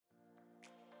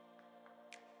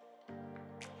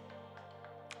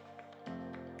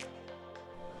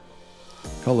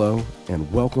Hello,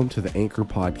 and welcome to the Anchor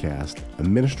Podcast, a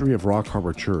ministry of Rock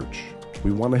Harbor Church.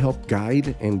 We want to help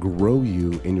guide and grow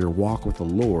you in your walk with the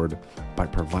Lord by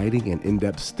providing an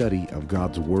in-depth study of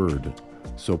God's Word.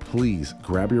 So please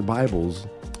grab your Bibles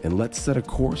and let's set a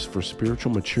course for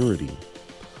spiritual maturity.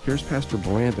 Here's Pastor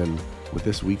Brandon with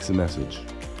this week's message.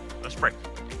 Let's pray.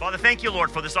 Father, thank you,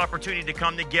 Lord, for this opportunity to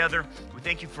come together. We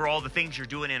thank you for all the things you're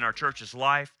doing in our church's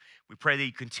life. We pray that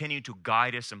you continue to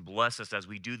guide us and bless us as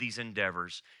we do these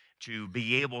endeavors to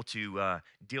be able to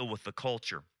deal with the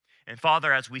culture. And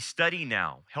Father, as we study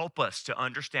now, help us to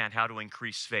understand how to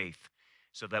increase faith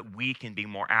so that we can be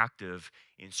more active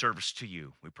in service to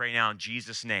you. We pray now in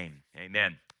Jesus' name.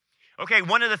 Amen. Okay,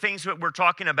 one of the things that we're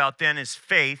talking about then is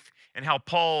faith and how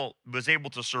Paul was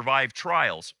able to survive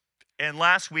trials. And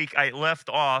last week I left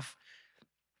off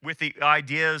with the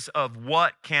ideas of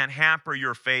what can hamper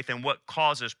your faith and what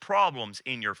causes problems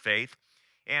in your faith.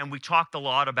 And we talked a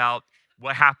lot about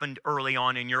what happened early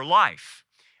on in your life.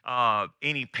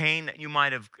 Any pain that you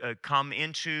might have come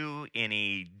into,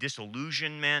 any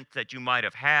disillusionment that you might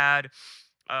have had,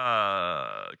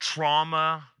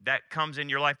 trauma that comes in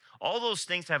your life. All those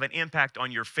things have an impact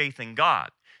on your faith in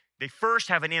God. They first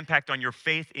have an impact on your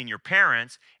faith in your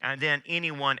parents, and then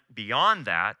anyone beyond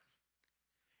that.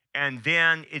 And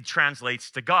then it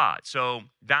translates to God. So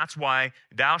that's why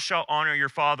thou shalt honor your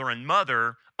father and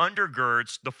mother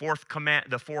undergirds the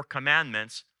four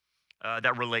commandments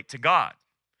that relate to God.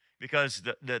 Because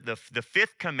the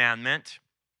fifth commandment,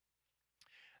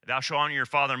 thou shalt honor your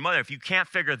father and mother, if you can't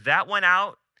figure that one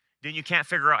out, then you can't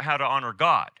figure out how to honor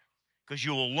God. Because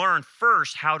you will learn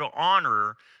first how to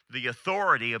honor the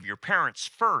authority of your parents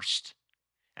first.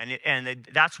 And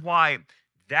that's why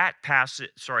that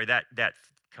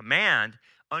command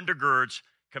undergirds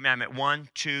commandment 1,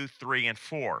 2, 3, and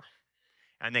 4.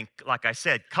 And then, like I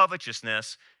said,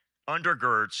 covetousness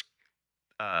undergirds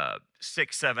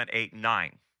 6, 7, 8, and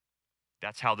 9.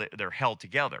 That's how they're held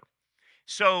together.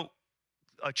 So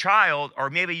a child, or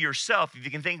maybe yourself, if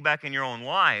you can think back in your own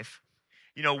life,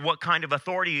 what kind of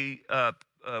authority,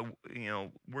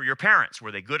 were your parents?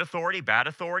 Were they good authority, bad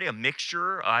authority, a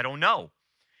mixture? I don't know.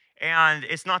 And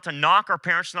it's not to knock our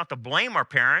parents, not to blame our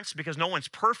parents, because no one's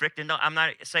perfect, and I'm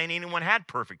not saying anyone had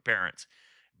perfect parents.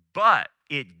 But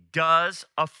it does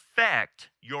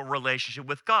affect your relationship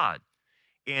with God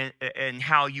and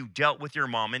how you dealt with your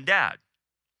mom and dad.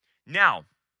 Now,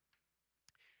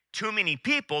 too many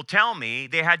people tell me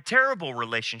they had terrible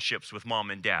relationships with mom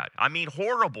and dad. I mean,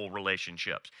 horrible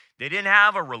relationships. They didn't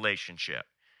have a relationship.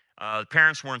 The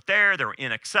parents weren't there. They were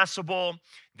inaccessible.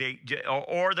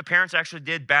 Or the parents actually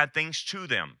did bad things to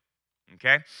them.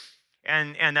 Okay,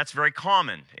 and that's very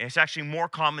common. It's actually more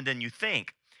common than you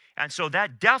think. And so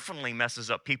that definitely messes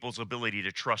up people's ability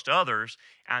to trust others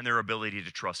and their ability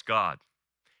to trust God.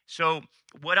 So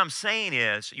what I'm saying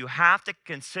is you have to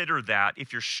consider that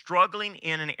if you're struggling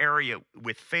in an area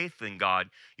with faith in God,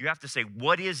 you have to say,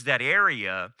 what is that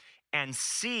area? And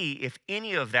see if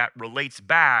any of that relates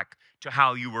back to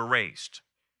how you were raised.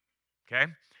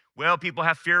 Okay? Well, people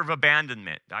have fear of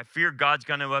abandonment. I fear God's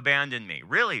going to abandon me.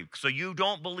 Really? So you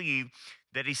don't believe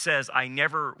that he says, I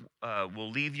never will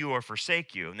leave you or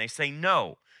forsake you. And they say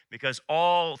no, because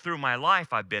all through my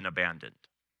life I've been abandoned.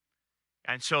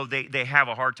 And so they have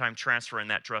a hard time transferring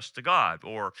that trust to God.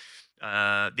 Or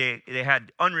they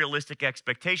had unrealistic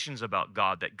expectations about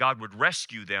God, that God would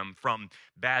rescue them from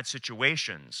bad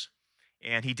situations.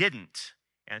 And he didn't.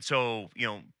 And so,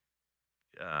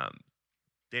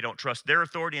 they don't trust their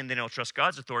authority and they don't trust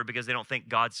God's authority because they don't think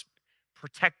God's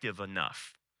protective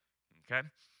enough. Okay?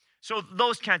 So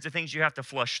those kinds of things you have to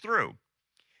flush through.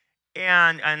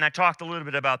 And I talked a little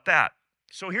bit about that.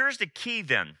 So here's the key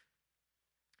then.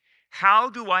 How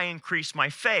do I increase my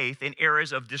faith in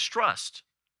areas of distrust?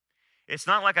 It's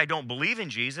not like I don't believe in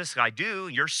Jesus. I do.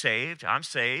 You're saved. I'm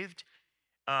saved.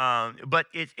 But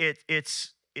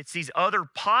it's these other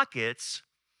pockets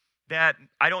that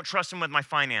I don't trust him with my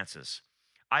finances.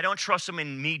 I don't trust him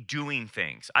in me doing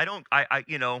things.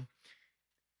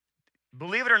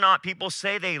 Believe it or not, people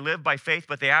say they live by faith,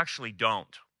 but they actually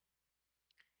don't.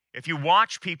 If you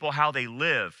watch people how they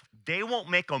live, they won't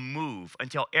make a move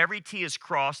until every T is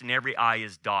crossed and every I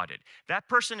is dotted. That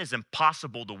person is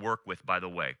impossible to work with, by the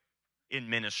way, in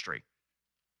ministry.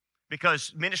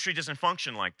 Because ministry doesn't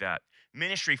function like that.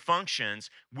 Ministry functions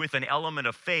with an element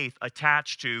of faith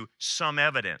attached to some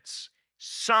evidence.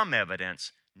 Some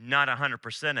evidence, not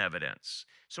 100% evidence.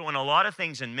 So in a lot of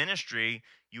things in ministry,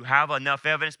 you have enough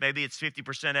evidence. Maybe it's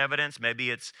 50% evidence. Maybe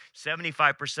it's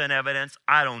 75% evidence.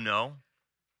 I don't know.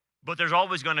 But there's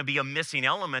always going to be a missing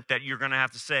element that you're going to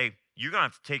have to say, you're going to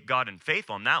have to take God in faith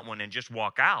on that one and just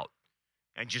walk out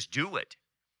and just do it.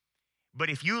 But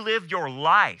if you live your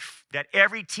life that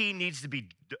every T needs to be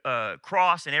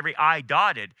crossed and every I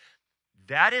dotted,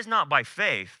 that is not by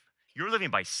faith. You're living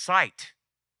by sight.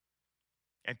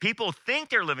 And people think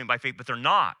they're living by faith, but they're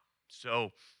not.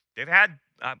 So they've had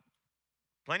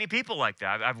plenty of people like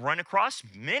that. I've run across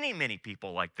many, many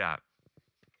people like that.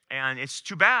 And it's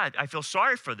too bad. I feel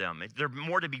sorry for them. They're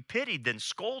more to be pitied than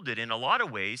scolded in a lot of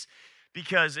ways,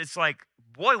 because it's like,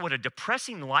 boy, what a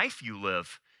depressing life you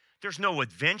live. There's no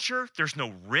adventure. There's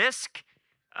no risk.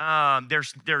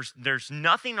 There's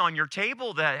nothing on your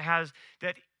table that has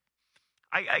that.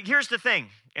 Here's the thing,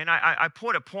 and I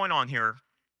put a point on here,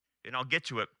 and I'll get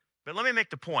to it. But let me make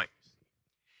the point.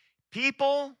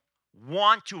 People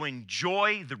want to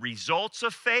enjoy the results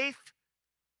of faith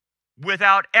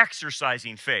without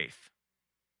exercising faith.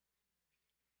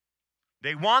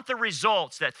 They want the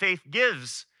results that faith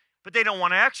gives, but they don't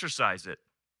want to exercise it.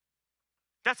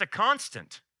 That's a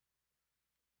constant.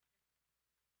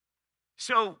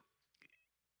 So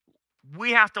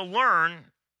we have to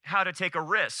learn how to take a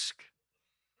risk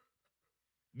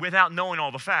without knowing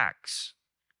all the facts,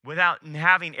 without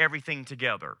having everything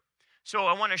together. So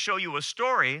I want to show you a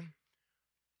story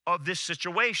of this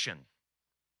situation.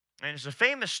 And it's a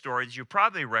famous story that you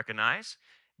probably recognize,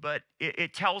 but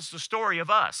it tells the story of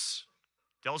us.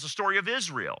 It tells the story of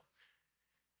Israel.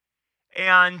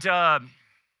 And the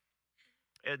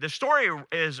story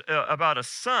is about a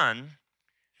son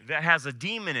that has a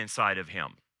demon inside of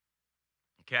him,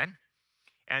 okay?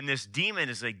 And this demon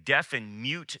is a deaf and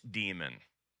mute demon.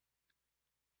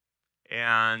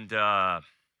 And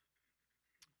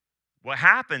what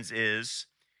happens is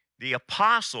the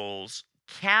apostles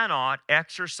cannot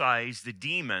exorcise the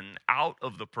demon out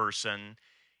of the person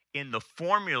in the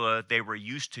formula they were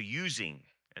used to using.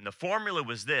 And the formula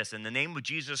was this: in the name of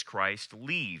Jesus Christ,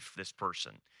 leave this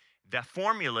person. That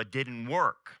formula didn't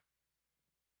work,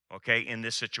 okay, in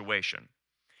this situation.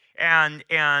 And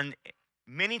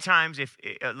many times, if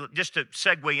just to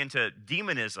segue into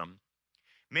demonism,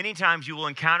 many times you will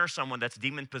encounter someone that's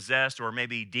demon possessed or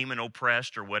maybe demon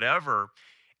oppressed or whatever,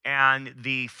 and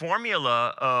the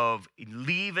formula of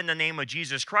leave in the name of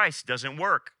Jesus Christ doesn't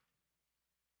work.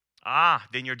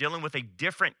 Then you're dealing with a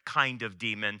different kind of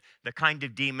demon, the kind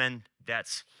of demon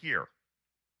that's here.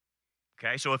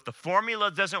 Okay, so if the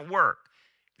formula doesn't work,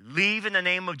 leave in the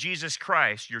name of Jesus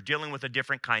Christ, you're dealing with a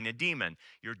different kind of demon.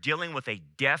 You're dealing with a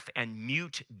deaf and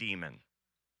mute demon.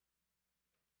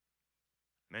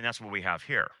 And that's what we have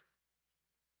here.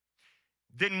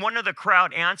 Then one of the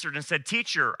crowd answered and said,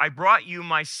 "Teacher, I brought you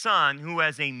my son who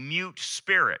has a mute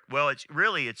spirit." Well,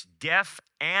 it's deaf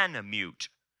and a mute.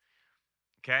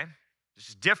 Okay? This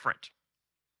is different.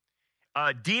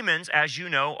 Demons, as you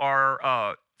know,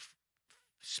 are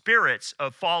spirits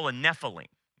of fallen Nephilim.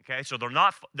 Okay? So they're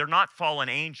not fallen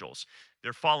angels.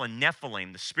 They're fallen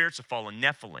Nephilim, the spirits of fallen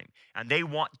Nephilim. And they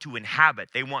want to inhabit,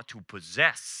 they want to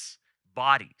possess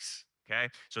bodies. Okay?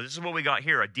 So this is what we got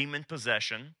here, a demon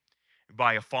possession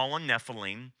by a fallen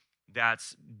Nephilim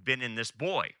that's been in this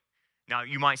boy. Now,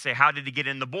 you might say, how did he get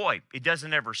in the boy? It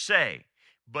doesn't ever say,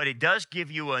 but it does give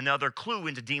you another clue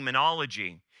into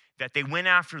demonology, that they went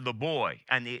after the boy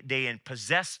and they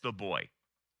possessed the boy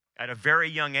at a very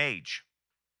young age.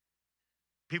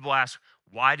 People ask,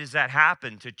 why does that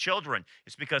happen to children?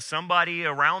 It's because somebody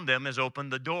around them has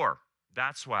opened the door.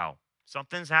 That's why.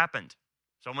 Something's happened.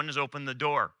 Someone has opened the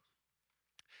door.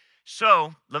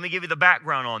 So let me give you the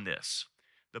background on this.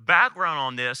 The background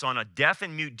on this, on a deaf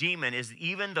and mute demon, is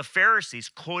even the Pharisees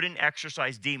couldn't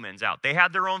exorcise demons out. They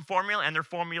had their own formula, and their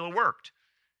formula worked.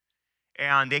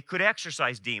 And they could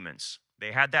exorcise demons.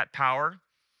 They had that power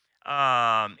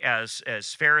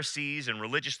as Pharisees and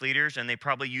religious leaders, and they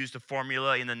probably used a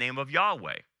formula in the name of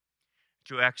Yahweh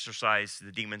to exorcise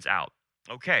the demons out.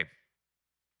 Okay.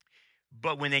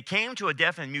 But when they came to a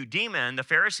deaf and mute demon, the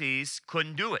Pharisees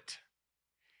couldn't do it.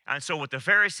 And so what the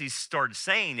Pharisees started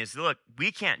saying is, look,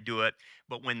 we can't do it,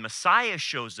 but when Messiah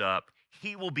shows up,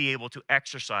 he will be able to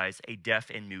exorcise a deaf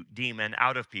and mute demon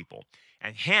out of people.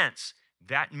 And hence,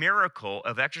 that miracle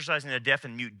of exorcising a deaf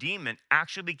and mute demon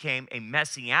actually became a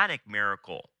messianic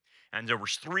miracle. And there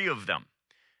was 3 of them.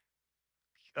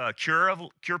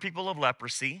 Cure people of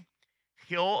leprosy,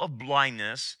 heal of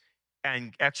blindness,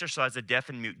 and exorcise a deaf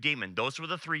and mute demon. Those were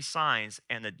the 3 signs,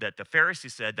 and that the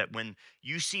Pharisees said that when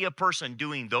you see a person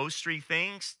doing those 3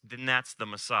 things, then that's the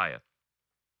Messiah.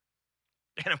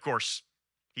 And of course,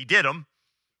 he did them.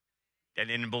 They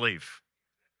didn't believe,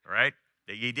 right?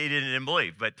 They didn't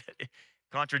believe, but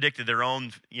contradicted their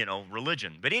own,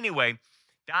 religion. But anyway,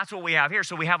 that's what we have here.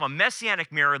 So we have a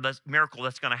messianic miracle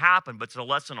that's going to happen, but it's a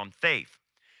lesson on faith.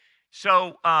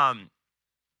 So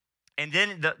And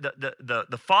then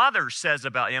the Father says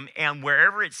about him, and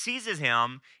wherever it seizes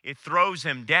him, it throws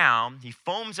him down. He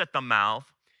foams at the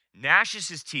mouth, gnashes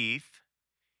his teeth,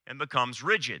 and becomes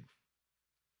rigid.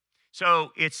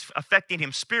 So it's affecting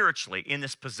him spiritually in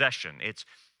this possession.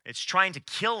 It's trying to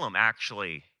kill him,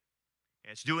 actually.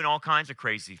 It's doing all kinds of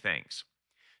crazy things.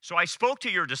 So I spoke to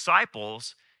your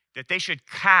disciples that they should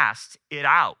cast it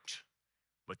out,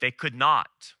 but they could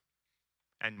not.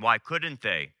 And why couldn't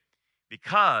they?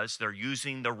 Because they're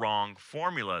using the wrong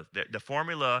formula. The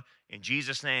formula in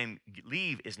Jesus' name,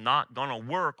 leave, is not going to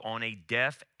work on a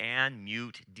deaf and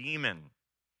mute demon.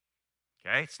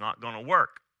 Okay? It's not going to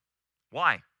work.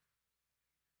 Why?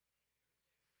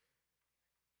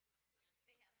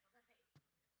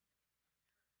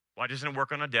 Why doesn't it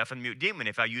work on a deaf and mute demon?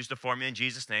 If I use the formula in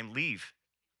Jesus' name, leave.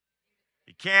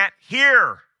 He can't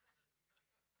hear.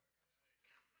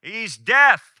 He's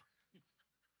deaf.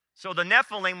 So the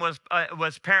Nephilim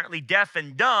was apparently deaf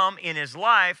and dumb in his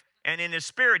life, and in his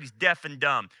spirit, he's deaf and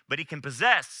dumb, but he can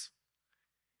possess.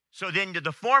 So then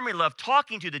the formula of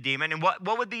talking to the demon, and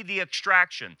what would be the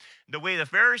extraction? The way the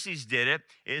Pharisees did it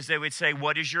is they would say,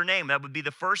 what is your name? That would be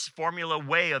the first formula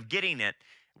way of getting it.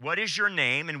 What is your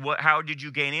name, and how did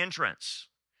you gain entrance?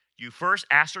 You first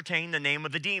ascertain the name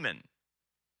of the demon.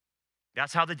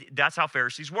 That's how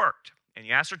Pharisees worked. And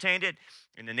you ascertained it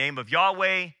in the name of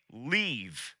Yahweh,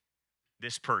 leave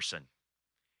this person.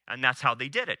 And that's how they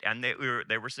did it. And they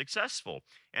were successful.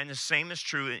 And the same is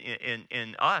true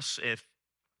in us. If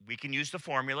we can use the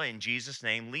formula in Jesus'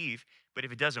 name, leave. But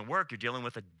if it doesn't work, you're dealing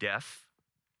with a deaf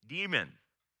demon.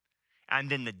 And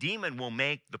then the demon will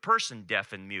make the person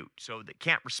deaf and mute. So they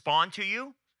can't respond to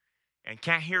you and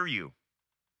can't hear you.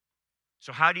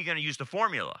 So how are you going to use the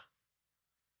formula?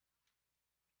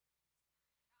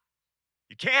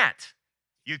 You can't.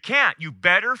 You can't. You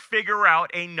better figure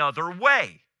out another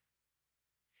way.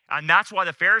 And that's why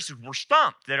the Pharisees were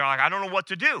stumped. They're like, I don't know what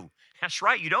to do. That's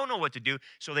right, you don't know what to do.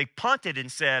 So they punted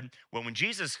and said, well,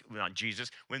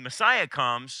 when Messiah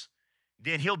comes,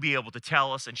 then he'll be able to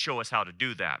tell us and show us how to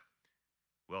do that.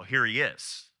 Well, here he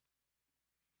is.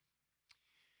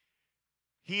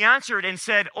 He answered and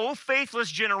said, O faithless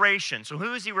generation. So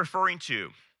who is he referring to?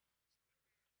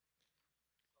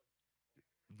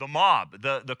 The mob,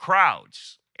 the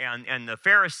crowds, and the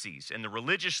Pharisees and the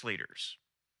religious leaders.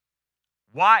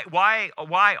 Why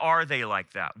are they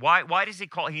like that? Why does he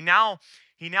call? He now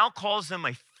calls them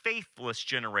a faithless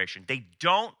generation. They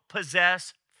don't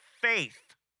possess faith.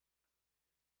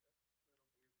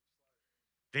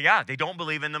 They don't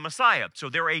believe in the Messiah. So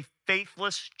they're a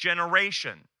faithless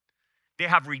generation. They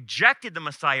have rejected the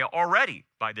Messiah already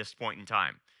by this point in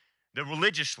time, the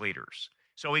religious leaders.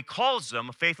 So he calls them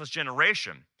a faithless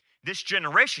generation. This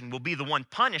generation will be the one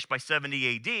punished by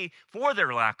 70 AD for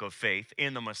their lack of faith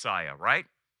in the Messiah, right?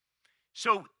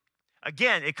 So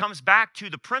again, it comes back to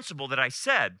the principle that I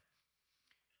said.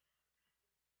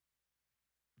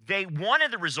 They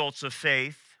wanted the results of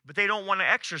faith, but they don't want to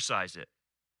exercise it.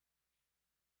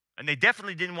 And they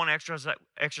definitely didn't want to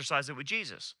exercise it with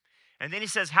Jesus. And then he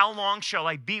says, how long shall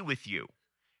I be with you?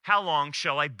 How long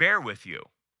shall I bear with you?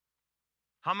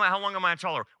 How long am I to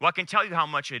tolerate? Well, I can tell you how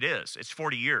much it is. It's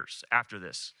 40 years after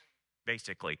this,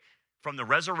 basically. From the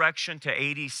resurrection to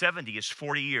AD 70 is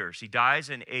 40 years. He dies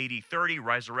in AD 30,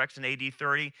 resurrects in AD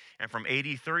 30, and from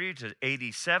AD 30 to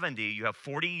AD 70, you have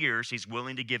 40 years. He's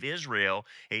willing to give Israel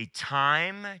a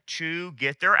time to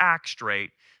get their act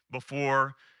straight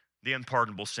before the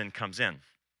unpardonable sin comes in.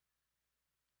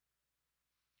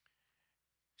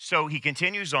 So he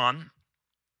continues on.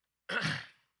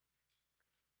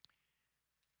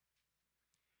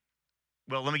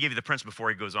 Well, let me give you the principle before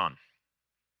he goes on.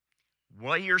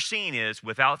 What you're seeing is,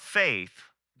 without faith,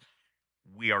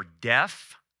 we are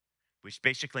deaf, which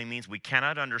basically means we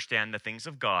cannot understand the things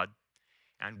of God,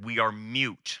 and we are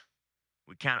mute.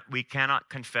 We cannot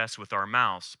confess with our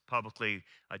mouths, publicly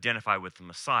identify with the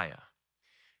Messiah.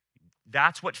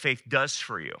 That's what faith does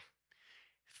for you.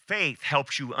 Faith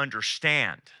helps you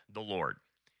understand the Lord.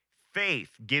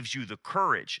 Faith gives you the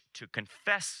courage to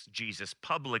confess Jesus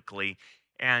publicly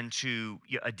and to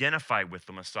identify with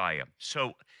the Messiah.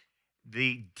 So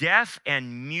the deaf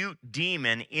and mute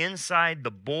demon inside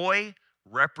the boy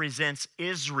represents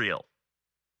Israel.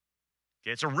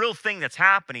 It's a real thing that's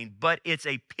happening, but it's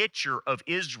a picture of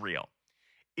Israel.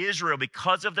 Israel,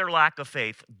 because of their lack of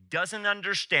faith, doesn't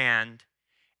understand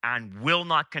and will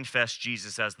not confess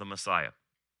Jesus as the Messiah.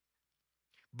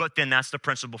 But then that's the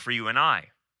principle for you and I.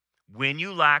 When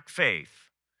you lack faith,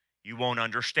 you won't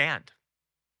understand.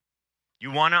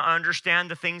 You want to understand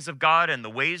the things of God and the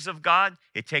ways of God?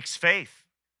 It takes faith.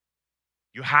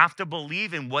 You have to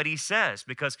believe in what he says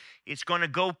because it's going to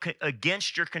go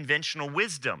against your conventional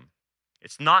wisdom.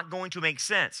 It's not going to make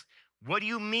sense. What do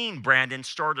you mean, Brandon,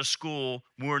 start a school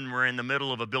when we're in the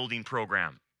middle of a building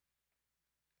program?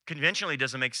 Conventionally, it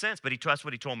doesn't make sense, but that's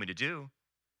what he told me to do.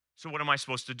 So what am I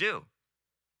supposed to do?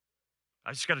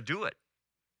 I just got to do it.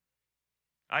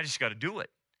 I just got to do it.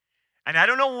 And I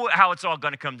don't know how it's all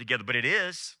going to come together, but it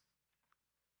is.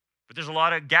 But there's a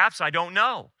lot of gaps I don't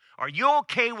know. Are you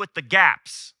okay with the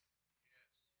gaps?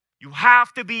 You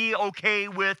have to be okay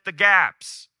with the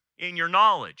gaps in your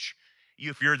knowledge.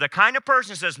 If you're the kind of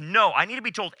person who says, no, I need to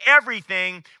be told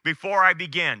everything before I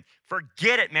begin,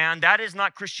 forget it, man. That is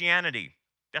not Christianity.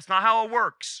 That's not how it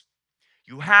works.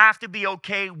 You have to be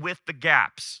okay with the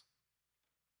gaps.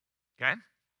 Okay?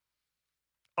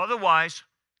 Otherwise,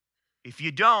 if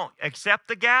you don't accept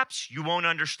the gaps, you won't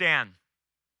understand.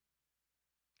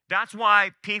 That's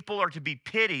why people are to be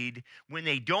pitied when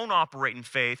they don't operate in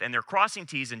faith and they're crossing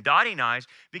T's and dotting I's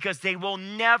because they will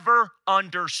never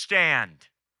understand.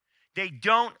 They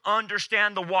don't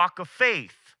understand the walk of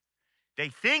faith. They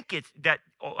think it's that,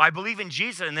 oh, I believe in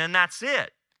Jesus and then that's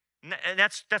it. And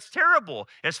that's terrible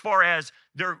as far as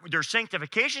their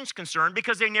sanctification is concerned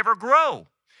because they never grow.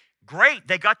 Great,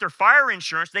 they got their fire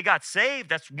insurance, they got saved,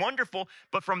 that's wonderful.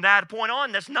 But from that point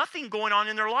on, there's nothing going on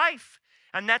in their life.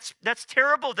 And that's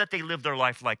terrible that they live their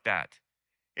life like that.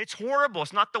 It's horrible.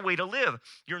 It's not the way to live.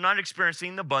 You're not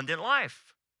experiencing the abundant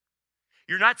life.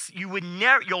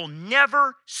 You'll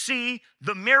never see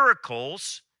the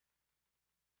miracles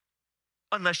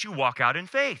unless you walk out in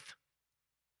faith.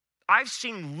 I've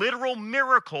seen literal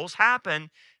miracles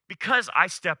happen because I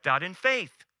stepped out in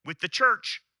faith with the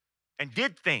church and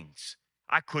did things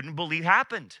I couldn't believe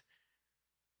happened.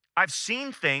 I've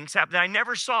seen things happen that I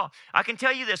never saw. I can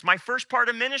tell you this, my first part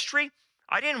of ministry,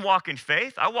 I didn't walk in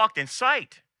faith, I walked in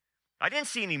sight. I didn't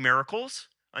see any miracles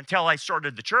until I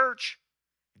started the church.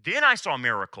 Then I saw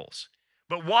miracles.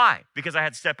 But why? Because I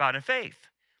had to step out in faith.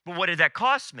 But what did that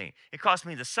cost me? It cost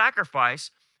me the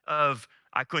sacrifice of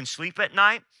I couldn't sleep at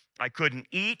night, I couldn't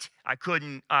eat, I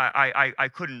couldn't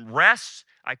rest,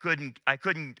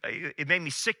 it made me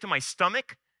sick to my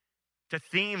stomach to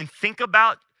even think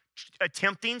about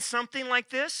attempting something like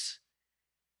this.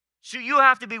 So you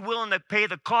have to be willing to pay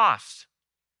the cost.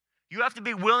 You have to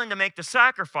be willing to make the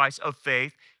sacrifice of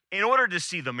faith in order to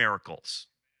see the miracles.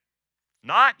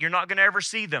 You're not going to ever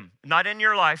see them, not in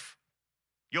your life.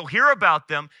 You'll hear about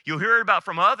them, you'll hear about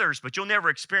from others, but you'll never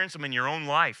experience them in your own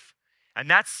life. And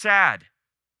that's sad.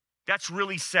 That's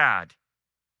really sad.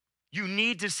 You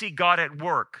need to see God at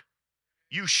work.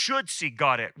 You should see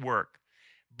God at work.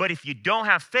 But if you don't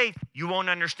have faith, you won't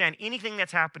understand anything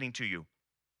that's happening to you.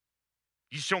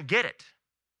 You just don't get it.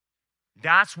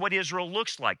 That's what Israel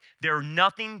looks like. They're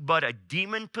nothing but a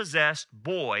demon-possessed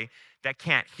boy that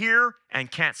can't hear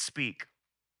and can't speak.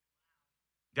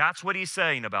 That's what he's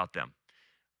saying about them.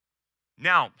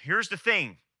 Now, here's the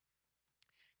thing.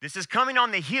 This is coming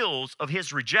on the heels of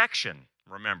his rejection,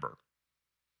 remember.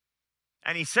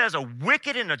 And he says, a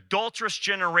wicked and adulterous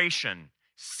generation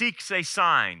seeks a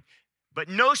sign, but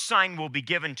no sign will be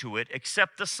given to it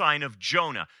except the sign of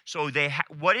Jonah. So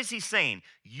what is he saying?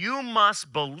 You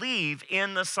must believe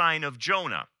in the sign of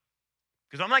Jonah.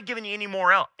 Because I'm not giving you any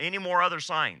more other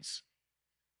signs.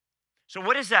 So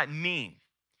what does that mean?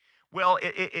 Well,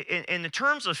 in the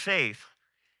terms of faith,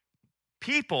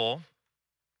 people,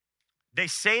 they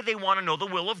say they want to know the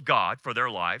will of God for their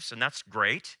lives, and that's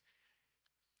great,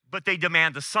 but they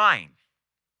demand a sign.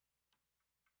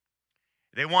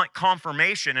 They want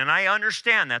confirmation, and I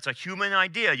understand that's a human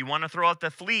idea. You want to throw out the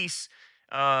fleece,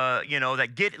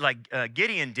 that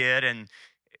Gideon did, and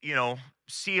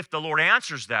see if the Lord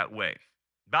answers that way.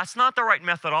 That's not the right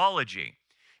methodology,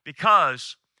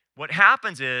 because what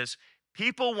happens is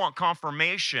people want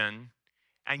confirmation,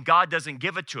 and God doesn't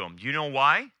give it to them. Do you know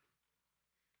why?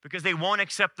 Because they won't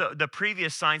accept the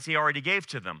previous signs He already gave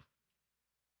to them.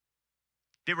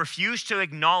 They refuse to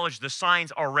acknowledge the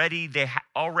signs already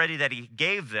that He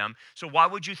gave them. So why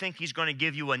would you think He's going to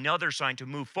give you another sign to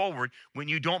move forward when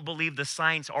you don't believe the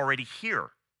signs already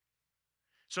here?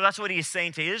 So that's what He is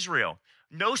saying to Israel.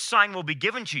 No sign will be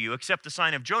given to you except the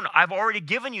sign of Jonah. I've already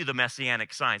given you the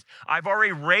messianic signs. I've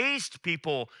already raised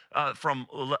people from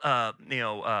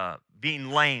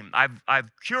being lame.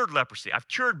 I've cured leprosy. I've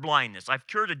cured blindness. I've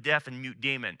cured a deaf and mute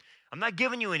demon. I'm not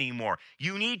giving you any more.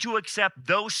 You need to accept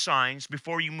those signs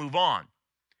before you move on.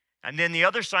 And then the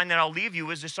other sign that I'll leave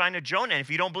you is the sign of Jonah. And if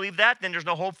you don't believe that, then there's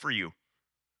no hope for you.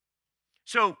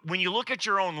 So when you look at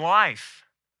your own life,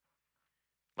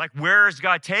 like where has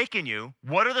God taken you?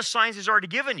 What are the signs He's already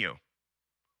given you?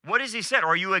 What has He said?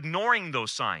 Are you ignoring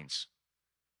those signs?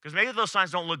 Because maybe those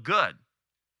signs don't look good.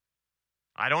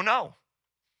 I don't know.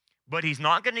 But he's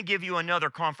not going to give you another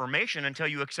confirmation until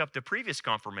you accept the previous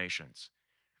confirmations.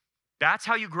 That's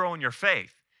how you grow in your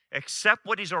faith. Accept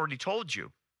what he's already told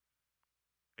you.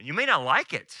 And you may not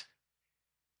like it.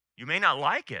 You may not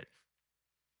like it.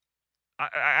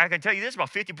 I can tell you this,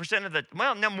 about 50% of the,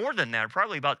 well, no more than that,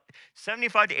 probably about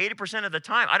 75 to 80% of the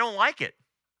time, I don't like it.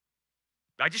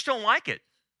 I just don't like it.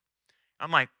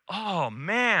 I'm like, oh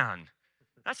man,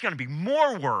 that's going to be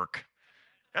more work.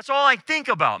 That's all I think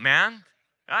about, man.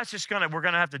 We're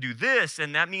going to have to do this,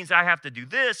 and that means I have to do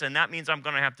this, and that means I'm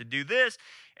going to have to do this.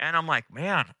 And I'm like,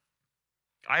 man,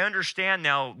 I understand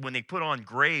now when they put on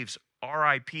graves,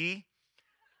 R.I.P.,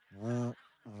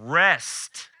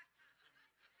 rest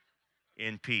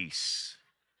in peace.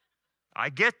 I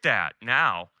get that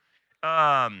now.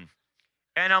 And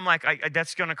I'm like,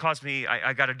 that's going to cost me,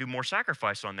 I got to do more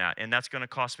sacrifice on that. And that's going to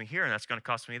cost me here, and that's going to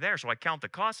cost me there. So I count the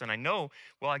cost, and I know,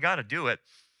 well, I got to do it.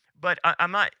 But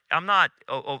I'm not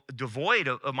devoid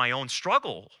of my own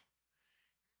struggle.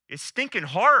 It's stinking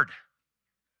hard.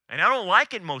 And I don't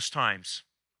like it most times.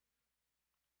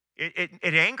 It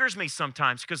angers me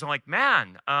sometimes because I'm like,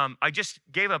 man, I just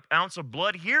gave an ounce of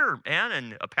blood here, man,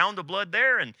 and a pound of blood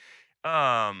there. And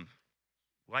I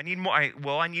need more.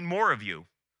 I need more of you.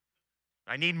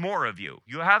 I need more of you.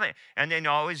 You haven't, and then I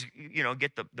always,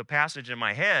 get the passage in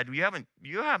my head. You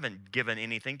haven't given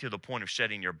anything to the point of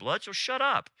shedding your blood, so shut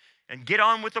up and get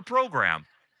on with the program.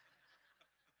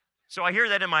 So I hear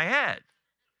that in my head,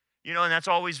 and that's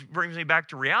always brings me back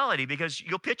to reality because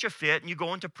you'll pitch a fit and you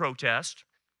go into protest.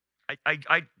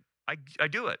 I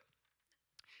do it,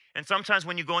 and sometimes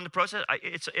when you go into protest,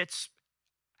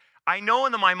 I know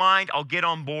in my mind I'll get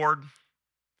on board.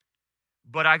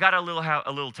 But I got a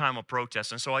little time of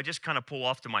protest, and so I just kind of pull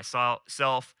off to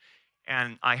myself,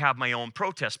 and I have my own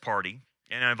protest party,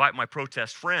 and I invite my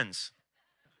protest friends.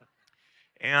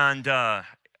 And I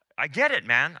get it,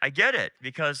 man. I get it,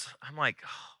 because I'm like,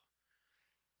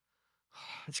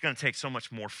 it's going to take so much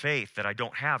more faith that I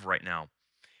don't have right now.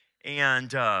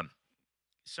 And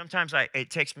sometimes it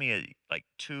takes me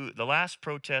the last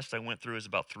protest I went through is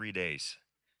about 3 days.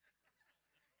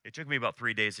 It took me about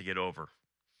 3 days to get over.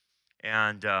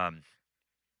 And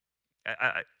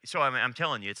so I'm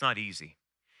telling you, it's not easy.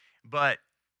 But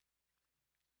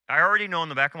I already know in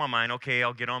the back of my mind, okay,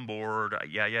 I'll get on board.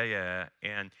 Yeah.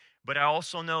 But I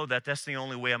also know that that's the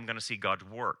only way I'm going to see God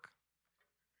work.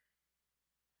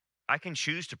 I can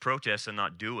choose to protest and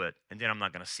not do it, and then I'm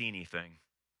not going to see anything.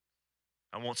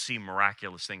 I won't see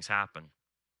miraculous things happen.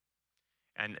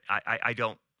 And I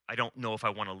don't know if I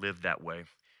want to live that way.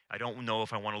 I don't know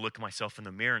if I want to look at myself in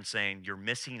the mirror and saying, you're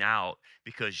missing out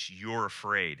because you're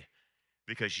afraid,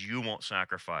 because you won't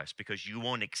sacrifice, because you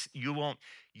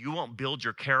won't build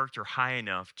your character high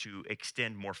enough to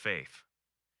extend more faith.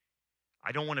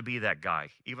 I don't want to be that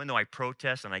guy. Even though I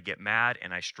protest and I get mad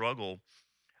and I struggle,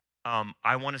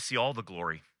 I want to see all the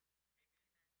glory.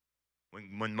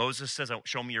 When Moses says,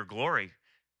 show me your glory,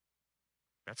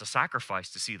 that's a sacrifice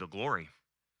to see the glory.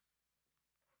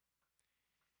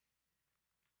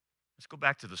 Let's go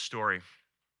back to the story.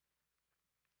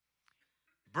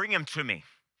 Bring him to me.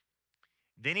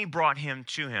 Then he brought him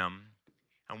to him,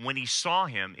 and when he saw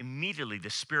him, immediately the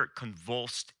spirit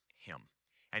convulsed him,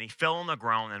 and he fell on the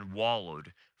ground and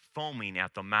wallowed, foaming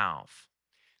at the mouth.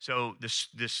 So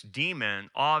this demon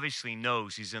obviously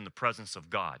knows he's in the presence of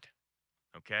God,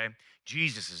 okay?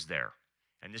 Jesus is there,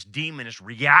 and this demon is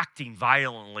reacting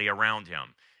violently around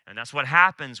him. And that's what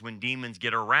happens when demons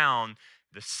get around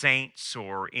the saints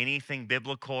or anything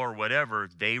biblical or whatever.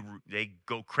 They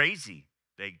go crazy.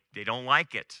 They don't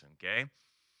like it, okay?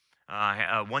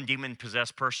 One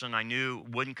demon-possessed person I knew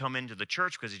wouldn't come into the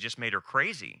church because it just made her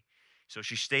crazy. So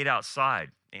she stayed outside,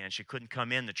 and she couldn't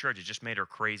come in the church. It just made her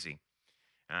crazy.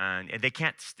 And they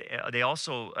can't. They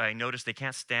also, I noticed, they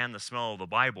can't stand the smell of the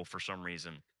Bible for some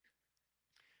reason.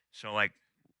 So like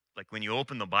when you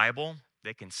open the Bible,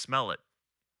 they can smell it.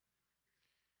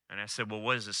 And I said, well,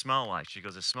 what does it smell like? She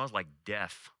goes, it smells like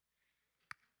death.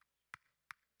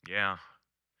 Yeah.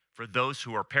 For those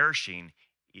who are perishing,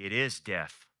 it is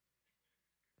death.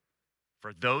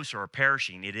 For those who are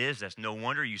perishing, it is. That's no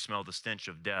wonder you smell the stench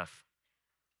of death.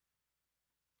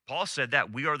 Paul said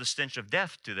that we are the stench of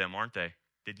death to them, aren't they?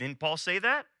 Didn't Paul say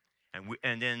that?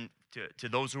 And then to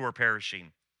those who are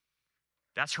perishing.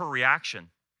 That's her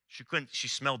reaction. She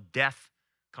smelled death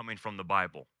coming from the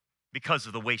Bible because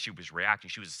of the way she was reacting.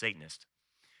 She was a Satanist.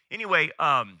 Anyway,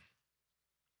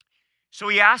 so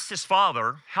he asked his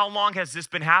father, how long has this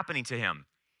been happening to him?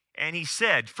 And he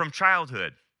said, from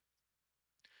childhood.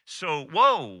 So,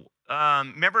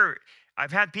 remember,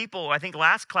 I've had people, I think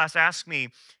last class, ask me,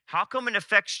 how come it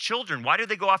affects children? Why do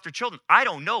they go after children? I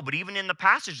don't know, but even in the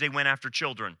passage, they went after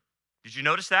children. Did you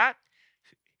notice that?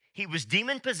 He was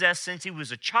demon possessed since he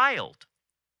was a child.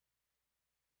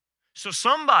 So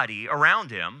somebody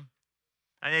around him,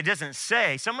 and it doesn't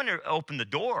say, someone opened the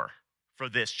door for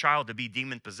this child to be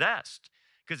demon possessed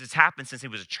because it's happened since he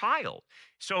was a child.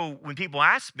 So when people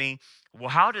ask me, well,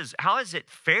 how is it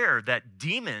fair that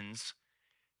demons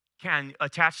can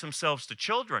attach themselves to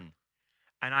children?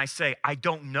 And I say, I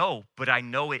don't know, but I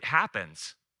know it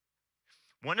happens.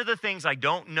 One of the things I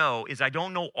don't know is I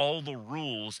don't know all the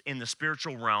rules in the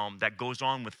spiritual realm that goes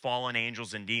on with fallen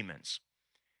angels and demons.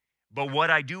 But what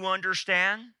I do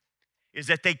understand is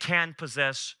that they can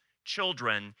possess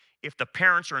children if the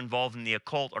parents are involved in the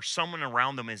occult or someone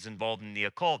around them is involved in the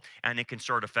occult, and it can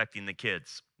start affecting the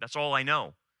kids. That's all I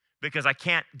know, because I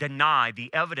can't deny the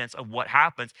evidence of what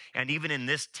happens. And even in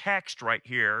this text right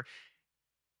here,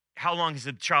 how long has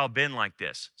the child been like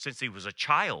this? Since he was a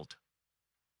child.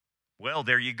 Well,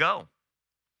 there you go.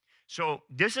 So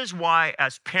this is why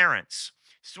as parents,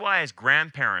 this is why as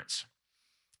grandparents,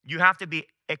 you have to be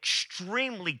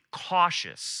extremely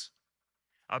cautious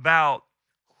about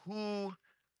who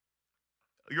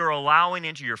you're allowing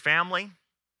into your family,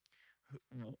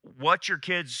 what your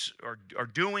kids are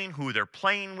doing, who they're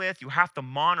playing with. You have to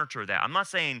monitor that. I'm not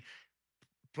saying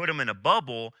put them in a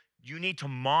bubble. You need to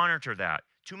monitor that.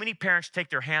 Too many parents take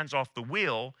their hands off the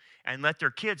wheel and let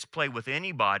their kids play with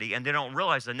anybody, and they don't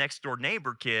realize the next door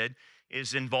neighbor kid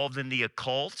is involved in the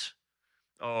occult,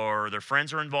 or their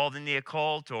friends are involved in the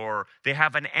occult, or they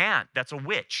have an aunt that's a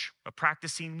witch, a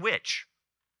practicing witch.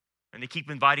 And they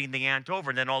keep inviting the aunt over,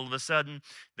 and then all of a sudden,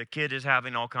 the kid is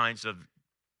having all kinds of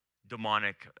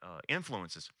demonic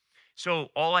influences. So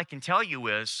all I can tell you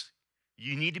is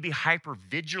you need to be hyper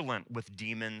vigilant with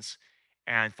demons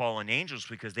and fallen angels,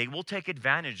 because they will take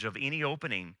advantage of any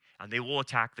opening and they will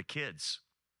attack the kids,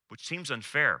 which seems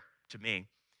unfair to me,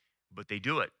 but they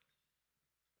do it.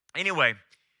 Anyway,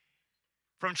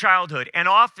 from childhood, and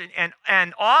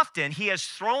often he has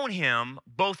thrown him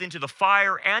both into the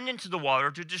fire and into the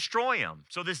water to destroy him.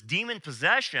 So this demon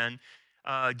possession,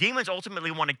 demons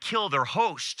ultimately want to kill their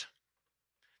host.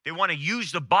 They want to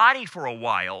use the body for a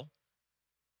while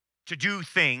to do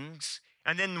things,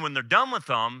 and then when they're done with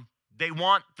them, they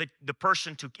want the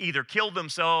person to either kill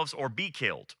themselves or be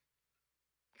killed.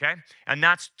 Okay? And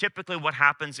that's typically what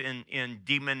happens in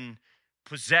demon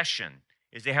possession,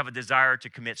 is they have a desire to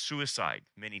commit suicide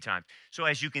many times. So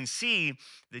as you can see,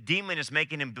 the demon is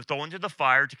making him throw into the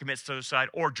fire to commit suicide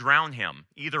or drown him,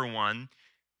 either one,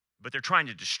 but they're trying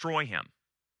to destroy him.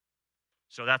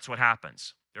 So that's what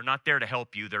happens. They're not there to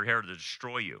help you, they're here to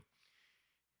destroy you.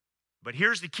 But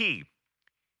here's the key.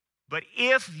 But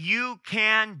if you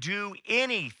can do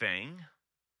anything,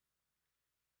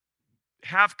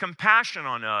 have compassion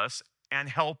on us and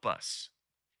help us.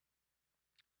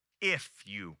 If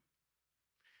you.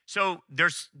 So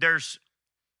there's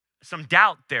some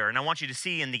doubt there, and I want you to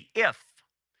see in the if.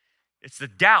 It's the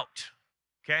doubt.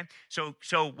 Okay? So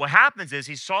what happens is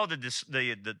he saw that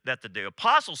the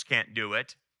apostles can't do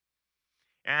it,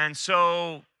 and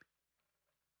so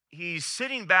he's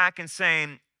sitting back and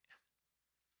saying,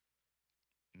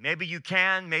 maybe you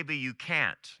can, maybe you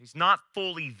can't. He's not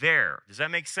fully there. Does that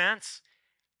make sense?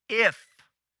 If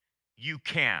you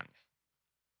can.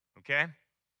 Okay?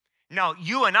 Now,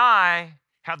 you and I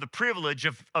have the privilege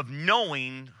of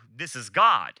knowing this is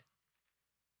God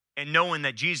and knowing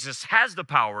that Jesus has the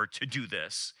power to do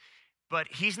this, but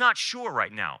he's not sure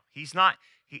right now.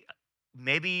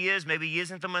 Maybe he is, maybe he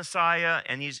isn't the Messiah,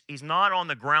 and he's not on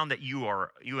the ground that you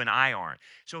and I aren't.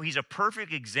 So he's a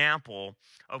perfect example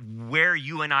of where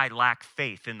you and I lack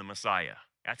faith in the Messiah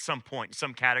at some point,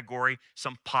 some category,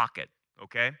 some pocket,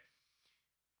 okay?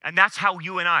 And that's how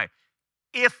you and I,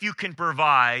 if you can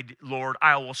provide, Lord,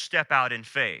 I will step out in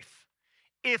faith.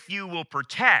 If you will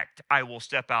protect, I will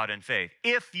step out in faith.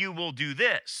 If you will do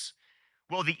this.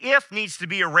 Well, the if needs to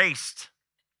be erased.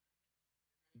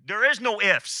 There is no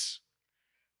ifs.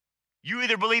 You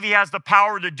either believe he has the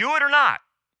power to do it or not.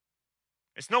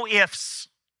 It's no ifs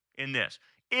in this.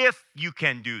 If you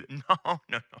can do it.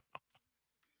 No.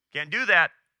 Can't do that.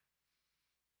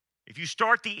 If you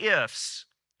start the ifs,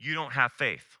 you don't have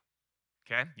faith.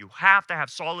 Okay? You have to have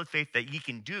solid faith that he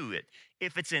can do it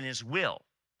if it's in his will.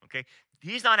 Okay?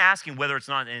 He's not asking whether it's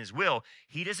not in his will.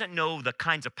 He doesn't know the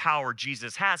kinds of power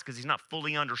Jesus has because he's not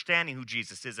fully understanding who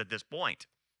Jesus is at this point.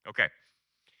 Okay.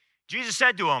 Jesus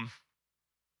said to him,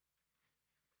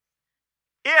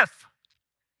 if.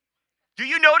 Do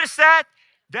you notice that?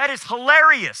 That is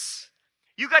hilarious.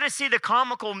 You got to see the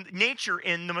comical nature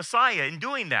in the Messiah in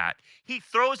doing that. He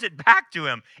throws it back to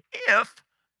him. If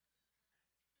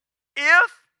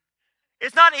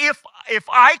it's not if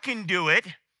I can do it,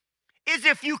 is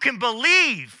if you can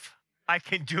believe I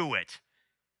can do it.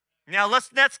 Now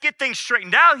let's get things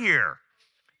straightened out here.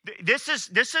 This is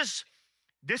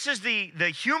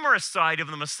the humorous side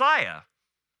of the Messiah,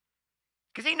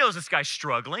 because he knows this guy's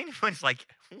struggling. It's like,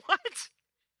 what?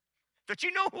 Don't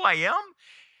you know who I am?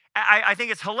 I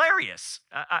think it's hilarious.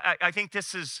 I think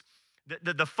this is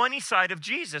the funny side of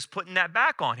Jesus putting that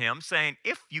back on him, saying,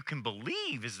 if you can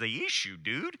believe is the issue,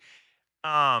 dude.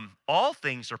 All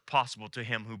things are possible to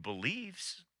him who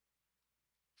believes.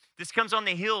 This comes on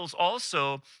the heels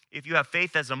also, if you have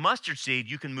faith as a mustard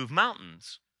seed, you can move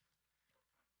mountains.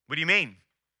 What do you mean?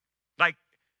 Like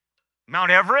Mount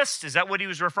Everest? Is that what he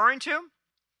was referring to?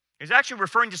 He's actually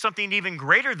referring to something even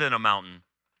greater than a mountain.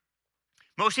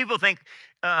 Most people think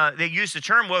they use the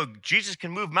term, well, Jesus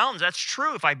can move mountains. That's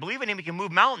true. If I believe in him, he can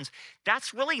move mountains.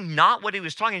 That's really not what he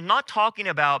was talking. He's not talking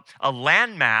about a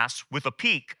landmass with a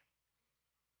peak,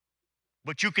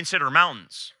 what you consider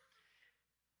mountains.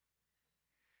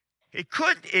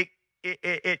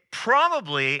 It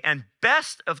probably, and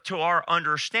best of to our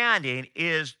understanding,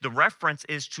 is the reference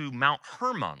is to Mount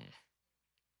Hermon,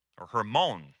 or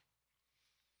Hermon,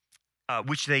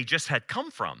 which they just had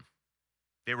come from.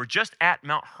 They were just at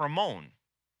Mount Hermon.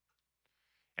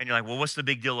 And you're like, well, what's the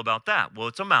big deal about that? Well,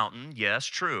 it's a mountain, yes,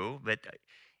 true, but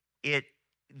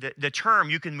the term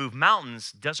you can move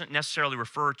mountains doesn't necessarily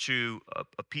refer to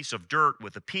a piece of dirt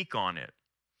with a peak on it.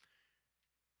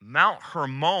 Mount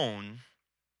Hermon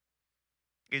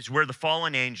is where the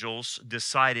fallen angels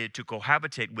decided to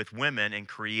cohabitate with women and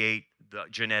create the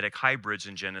genetic hybrids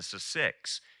in Genesis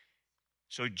 6.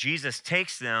 So Jesus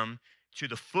takes them to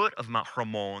the foot of Mount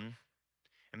Hermon,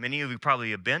 and many of you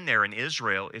probably have been there in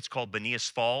Israel. It's called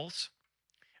Benias Falls.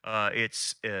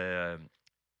 It's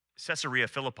Caesarea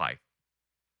Philippi,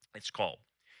 it's called.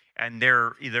 And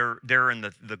they're in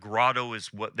the grotto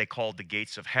is what they call the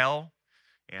gates of hell.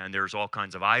 And there's all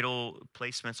kinds of idol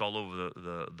placements all over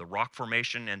the rock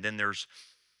formation. And then there's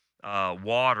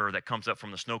water that comes up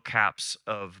from the snow caps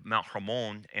of Mount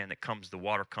Hermon, and the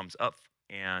water comes up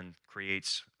and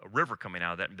creates a river coming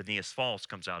out of that. And Benias Falls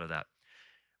comes out of that.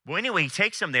 Well, anyway, he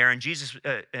takes them there, and Jesus,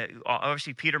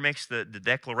 obviously Peter makes the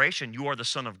declaration, you are the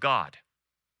Son of God.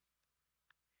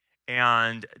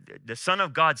 And the Son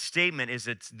of God statement is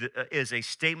a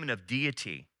statement of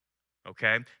deity.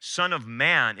 Okay? Son of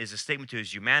man is a statement to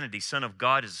his humanity. Son of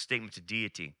God is a statement to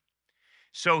deity.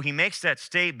 So he makes that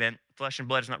statement. Flesh and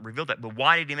blood has not revealed that. But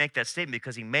why did he make that statement?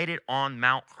 Because he made it on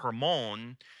Mount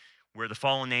Hermon, where the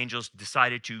fallen angels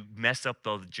decided to mess up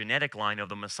the genetic line of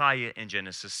the Messiah in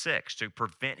Genesis 6 to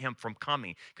prevent him from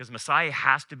coming. Because Messiah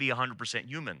has to be 100%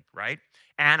 human, right?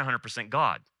 And 100%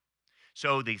 God.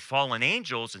 So the fallen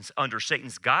angels, under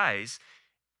Satan's guise,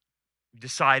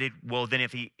 decided, well, then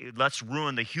let's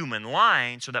ruin the human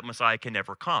line so that Messiah can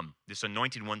never come. This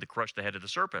anointed one to crush the head of the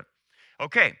serpent.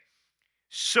 Okay,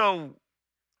 so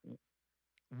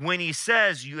when he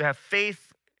says you have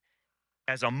faith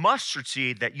as a mustard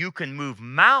seed that you can move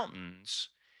mountains,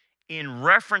 in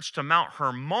reference to Mount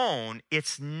Hermon,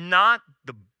 it's not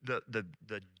the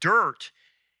dirt,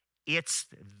 it's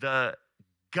the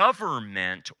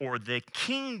government or the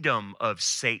kingdom of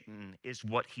Satan is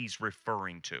what he's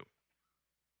referring to.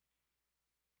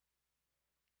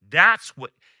 That's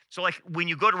what, so like when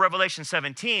you go to Revelation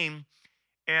 17,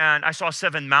 and I saw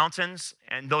 7 mountains,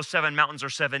 and those 7 mountains are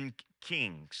 7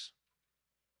 kings.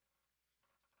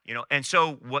 You know, and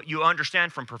so what you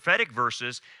understand from prophetic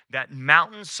verses, that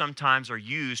mountains sometimes are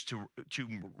used to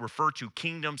refer to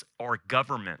kingdoms or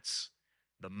governments,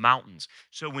 the mountains.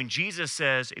 So when Jesus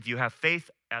says, if you have faith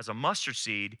as a mustard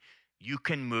seed, you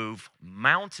can move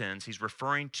mountains, he's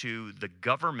referring to the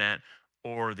government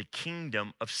or the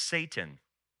kingdom of Satan.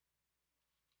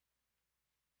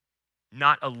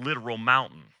 Not a literal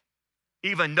mountain.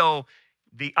 Even though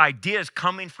the idea is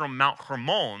coming from Mount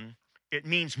Hermon, it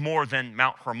means more than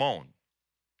Mount Hermon.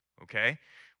 Okay?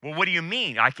 Well, what do you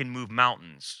mean I can move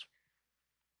mountains?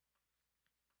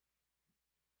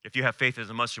 If you have faith as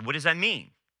a mustard, what does that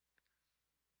mean?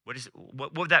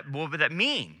 What would that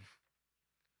mean?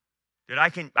 That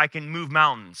I can move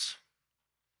mountains,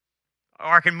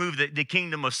 or I can move the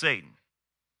kingdom of Satan.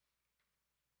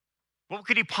 What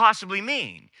could he possibly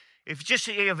mean? If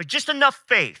you have just enough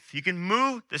faith, you can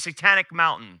move the satanic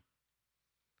mountain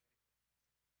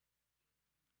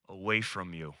away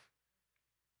from you.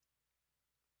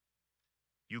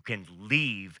 You can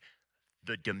leave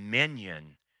the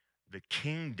dominion, the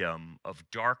kingdom of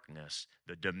darkness,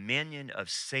 the dominion of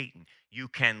Satan. You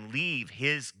can leave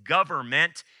his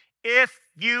government if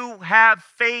you have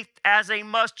faith as a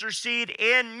mustard seed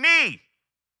in me.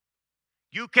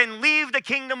 You can leave the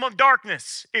kingdom of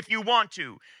darkness if you want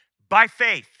to by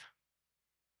faith.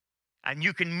 And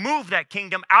you can move that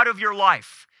kingdom out of your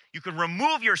life. You can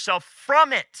remove yourself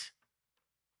from it.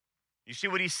 You see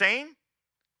what he's saying?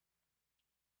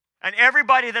 And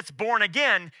everybody that's born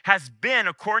again has been,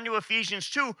 according to Ephesians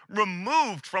 2,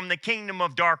 removed from the kingdom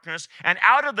of darkness and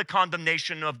out of the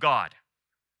condemnation of God.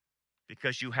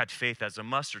 Because you had faith as a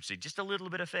mustard seed, just a little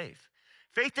bit of faith.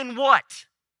 Faith in what?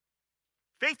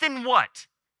 Faith in what?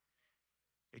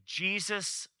 That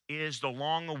Jesus is the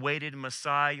long-awaited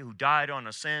Messiah who died on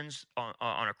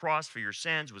a cross for your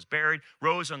sins, was buried,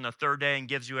 rose on the third day, and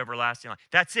gives you everlasting life.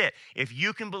 That's it. If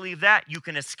you can believe that, you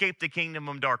can escape the kingdom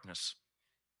of darkness.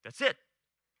 That's it.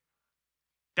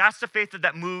 That's the faith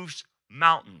that moves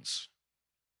mountains.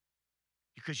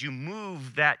 Because you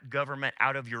move that government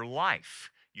out of your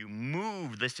life. You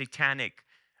move the satanic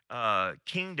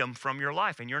kingdom from your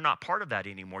life, and you're not part of that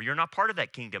anymore. You're not part of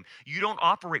that kingdom. You don't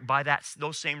operate by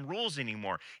those same rules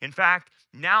anymore. In fact,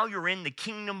 now you're in the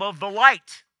kingdom of the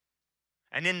light.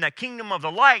 And in the kingdom of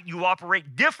the light, you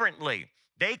operate differently.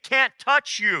 They can't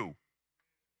touch you.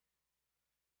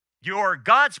 You're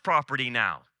God's property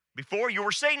now. Before, you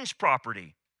were Satan's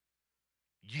property.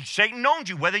 Satan owned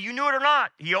you, whether you knew it or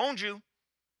not. He owned you.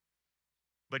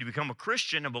 But you become a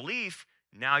Christian, a belief,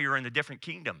 now you're in the different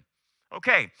kingdom.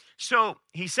 Okay, so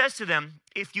he says to them,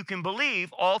 if you can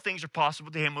believe, all things are possible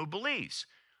to him who believes.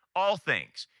 All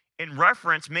things. In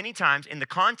reference, many times, in the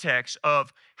context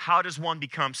of how does one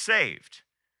become saved?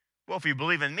 Well, if you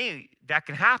believe in me, that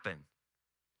can happen.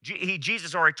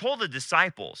 Jesus already told the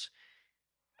disciples,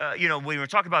 when we're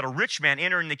talking about a rich man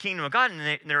entering the kingdom of God,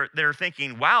 and they're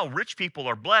thinking, wow, rich people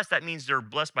are blessed. That means they're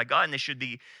blessed by God, and they should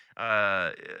be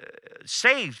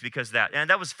saved because of that. And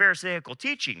that was Pharisaical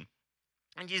teaching.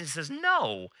 And Jesus says,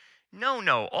 no.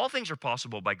 All things are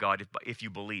possible by God if you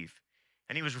believe.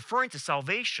 And he was referring to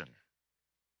salvation.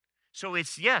 So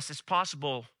it's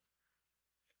possible.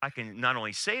 I can not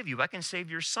only save you, but I can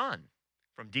save your son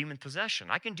from demon possession.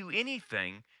 I can do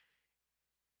anything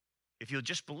if you'll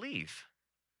just believe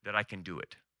that I can do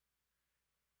it.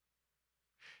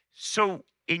 So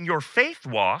in your faith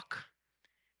walk,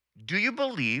 do you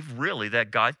believe really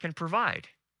that God can provide?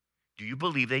 Do you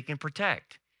believe they can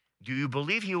protect? Do you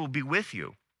believe he will be with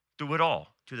you through it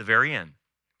all, to the very end?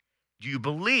 Do you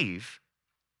believe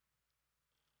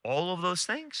all of those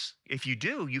things? If you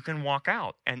do, you can walk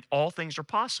out, and all things are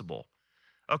possible.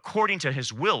 According to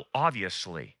his will,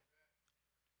 obviously.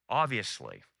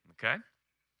 Obviously, okay?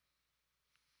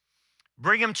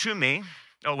 Bring him to me.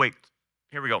 Oh, wait,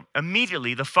 here we go.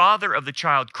 Immediately, the father of the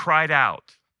child cried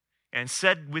out and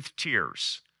said with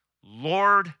tears,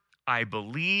 Lord, I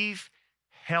believe,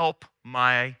 help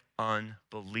my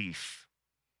unbelief.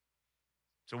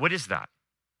 So what is that?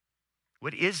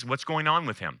 What's going on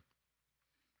with him?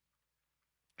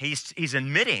 He's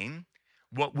admitting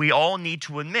what we all need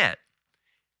to admit.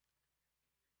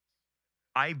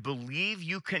 I believe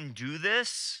you can do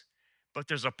this, but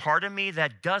there's a part of me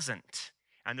that doesn't.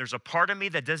 And there's a part of me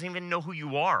that doesn't even know who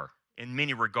you are in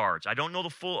many regards. I don't know the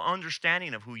full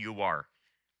understanding of who you are.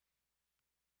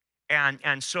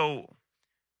 And so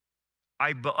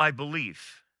I believe.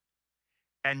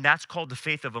 And that's called the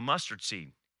faith of a mustard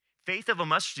seed. Faith of a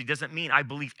mustard seed doesn't mean I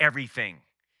believe everything.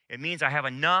 It means I have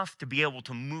enough to be able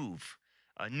to move,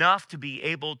 enough to be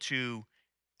able to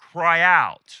cry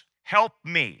out, help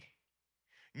me.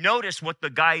 Notice what the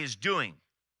guy is doing.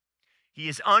 He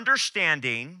is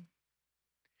understanding,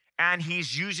 and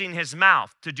he's using his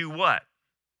mouth to do what?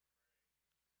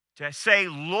 To say,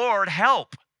 Lord,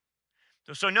 help.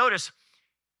 So notice,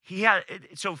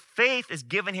 faith has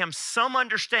given him some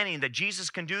understanding that Jesus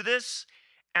can do this,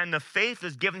 and the faith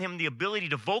has given him the ability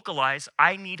to vocalize,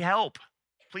 I need help.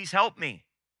 Please help me.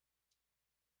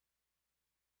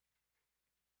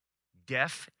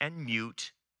 Deaf and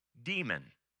mute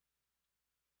demon.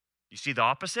 You see the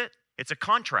opposite? It's a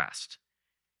contrast.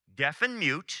 Deaf and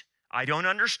mute, I don't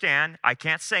understand, I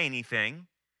can't say anything,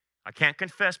 I can't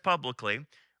confess publicly,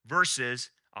 versus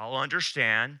I'll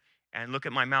understand and look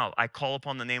at my mouth. I call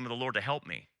upon the name of the Lord to help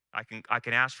me. I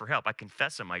can ask for help. I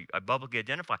confess him. I publicly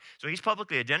identify. So he's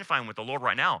publicly identifying with the Lord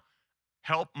right now.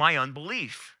 Help my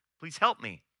unbelief. Please help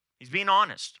me. He's being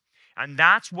honest. And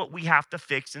that's what we have to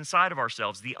fix inside of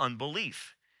ourselves, the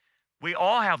unbelief. We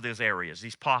all have those areas,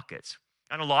 these pockets.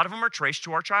 And a lot of them are traced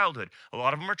to our childhood. A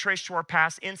lot of them are traced to our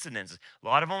past incidents. A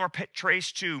lot of them are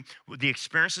traced to the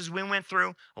experiences we went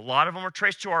through. A lot of them are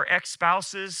traced to our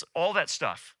ex-spouses, all that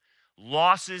stuff.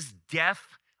 losses,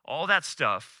 death, all that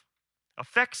stuff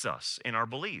affects us in our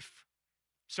belief.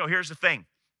 So here's the thing,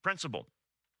 principle.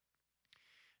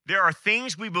 There are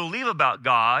things we believe about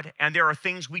God, and there are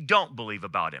things we don't believe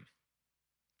about him.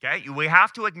 Okay? We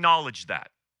have to acknowledge that.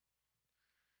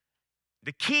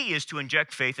 The key is to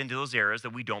inject faith into those areas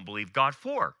that we don't believe God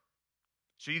for.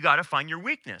 So you got to find your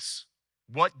weakness.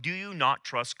 What do you not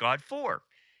trust God for?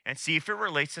 And see if it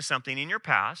relates to something in your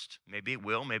past. Maybe it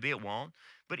will, maybe it won't.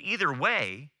 But either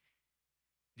way,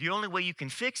 the only way you can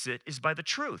fix it is by the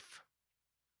truth.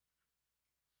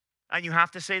 And you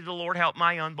have to say to the Lord, help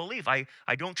my unbelief. I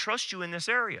don't trust you in this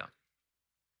area.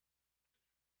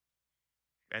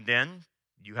 And then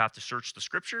you have to search the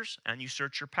scriptures and you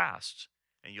search your past.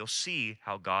 And you'll see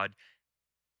how God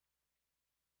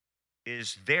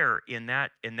is there in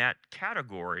that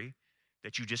category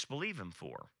that you disbelieve him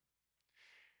for.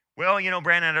 Well,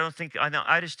 Brandon,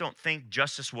 I just don't think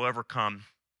justice will ever come.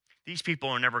 These people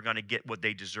are never going to get what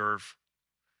they deserve.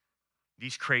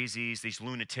 These crazies, these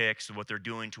lunatics, what they're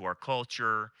doing to our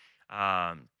culture,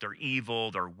 they're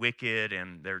evil, they're wicked,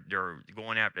 and they're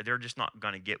going after. They're just not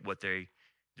going to get what they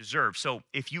deserve. So,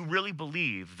 if you really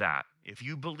believe that, if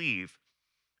you believe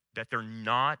that they're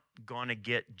not going to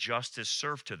get justice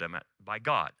served to them by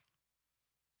God,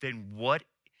 then what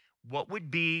would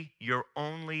be your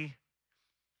only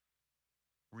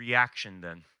reaction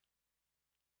then?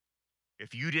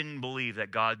 If you didn't believe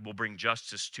that God will bring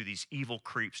justice to these evil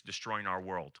creeps destroying our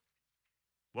world,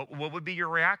 what would be your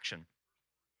reaction?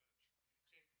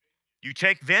 You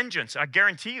take vengeance, I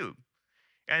guarantee you.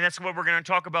 And that's what we're going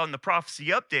to talk about in the prophecy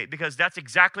update, because that's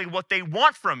exactly what they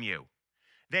want from you.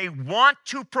 They want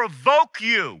to provoke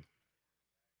you.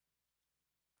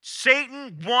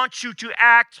 Satan wants you to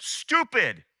act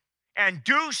stupid and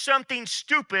do something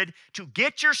stupid to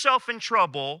get yourself in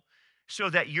trouble so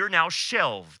that you're now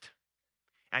shelved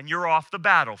and you're off the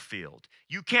battlefield.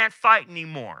 You can't fight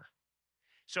anymore.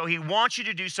 So he wants you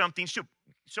to do something stupid.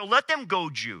 So let them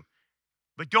goad you,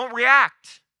 but don't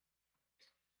react.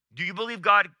 Do you believe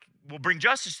God will bring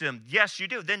justice to them? Yes, you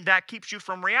do. Then that keeps you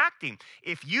from reacting.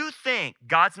 If you think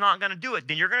God's not going to do it,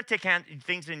 then you're going to take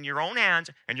things in your own hands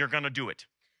and you're going to do it.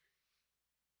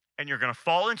 And you're going to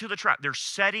fall into the trap. They're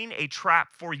setting a trap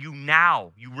for you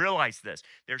now. You realize this.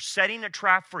 They're setting a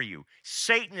trap for you.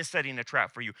 Satan is setting a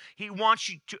trap for you. He wants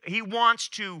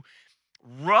to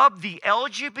rub the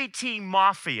LGBT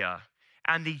mafia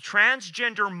and the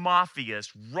transgender mafias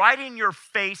right in your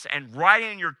face and right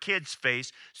in your kids'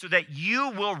 face so that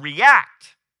you will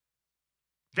react.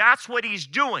 That's what he's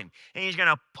doing. And he's going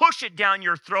to push it down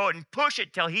your throat and push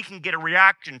it till he can get a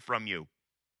reaction from you.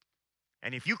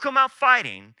 And if you come out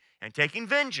fighting and taking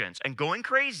vengeance and going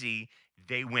crazy,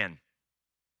 they win.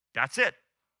 That's it.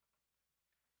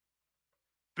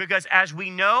 Because as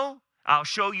we know, I'll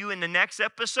show you in the next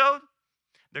episode,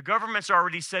 the government's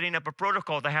already setting up a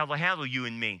protocol to handle you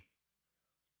and me.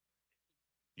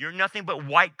 You're nothing but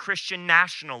white Christian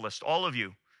nationalists, all of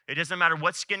you. It doesn't matter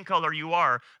what skin color you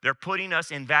are, they're putting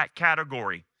us in that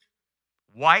category.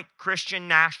 White Christian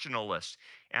nationalists.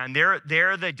 And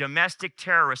they're the domestic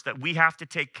terrorists that we have to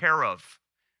take care of.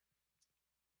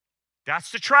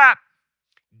 That's the trap.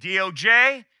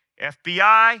 DOJ,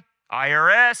 FBI,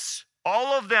 IRS,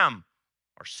 all of them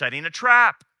are setting a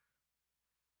trap.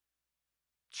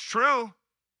 It's true.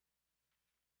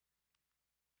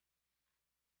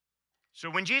 So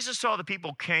when Jesus saw the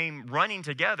people came running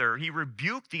together, he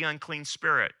rebuked the unclean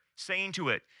spirit, saying to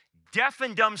it, deaf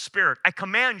and dumb spirit, I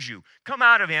command you, come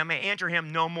out of him and enter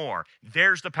him no more.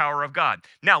 There's the power of God.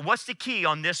 Now, what's the key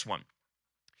on this one?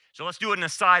 So let's do an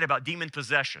aside about demon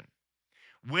possession.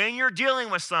 When you're dealing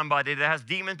with somebody that has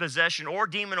demon possession or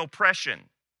demon oppression,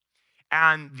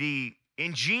 and the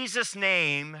in Jesus'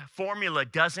 name formula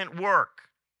doesn't work,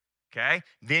 okay,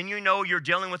 then you know you're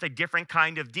dealing with a different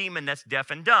kind of demon that's deaf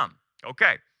and dumb.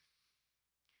 Okay.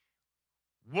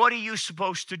 What are you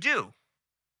supposed to do?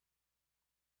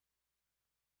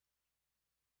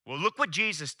 Well, look what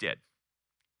Jesus did.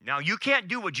 Now, you can't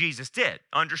do what Jesus did.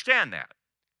 Understand that.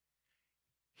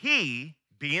 He,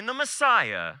 being the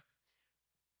Messiah,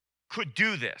 could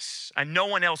do this, and no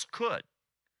one else could.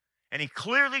 And he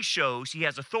clearly shows he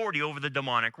has authority over the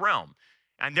demonic realm.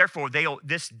 And therefore,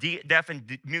 this deaf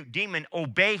and mute demon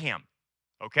obey him.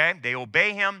 Okay? They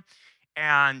obey him,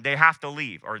 and they have to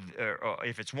leave. Or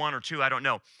if it's one or two, I don't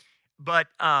know. But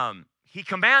he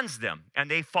commands them,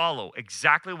 and they follow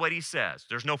exactly what he says.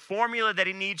 There's no formula that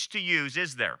he needs to use,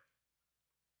 is there?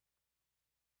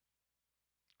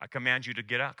 I command you to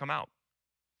get out, come out.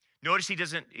 Notice he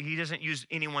doesn't use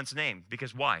anyone's name,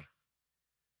 because why?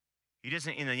 He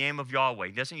doesn't, in the name of Yahweh,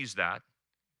 he doesn't use that.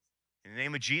 In the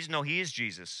name of Jesus, no, he is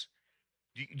Jesus.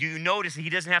 Do you notice that he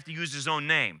doesn't have to use his own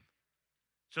name?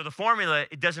 So the formula,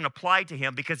 it doesn't apply to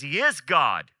him because he is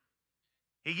God.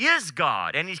 He is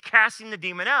God, and he's casting the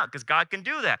demon out because God can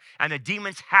do that. And the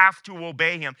demons have to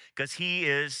obey him because he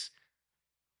is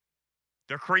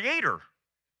their creator.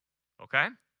 Okay?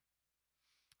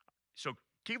 So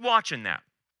keep watching that.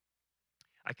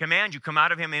 I command you, come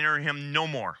out of him, enter him no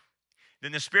more.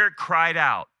 Then the spirit cried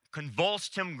out,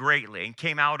 convulsed him greatly, and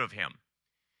came out of him.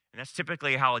 And that's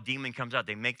typically how a demon comes out.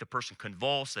 They make the person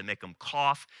convulse, they make them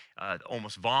cough,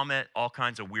 almost vomit, all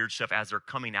kinds of weird stuff as they're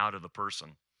coming out of the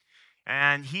person.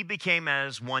 And he became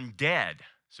as one dead,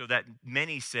 so that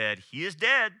many said, he is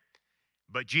dead.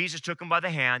 But Jesus took him by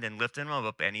the hand and lifted him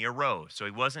up, and he arose. So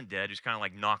he wasn't dead. He was kind of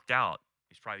like knocked out.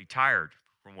 He's probably tired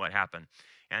from what happened.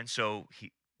 And so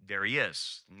there he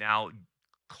is. Now,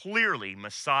 clearly,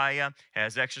 Messiah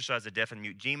has exorcised the deaf and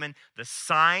mute demon. The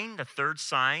sign, the third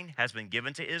sign, has been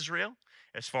given to Israel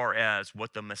as far as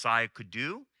what the Messiah could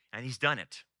do, and he's done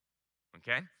it.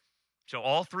 Okay? So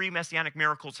all three messianic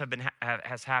miracles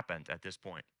has happened at this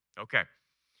point. Okay.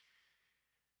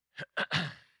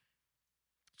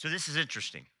 So this is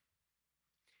interesting.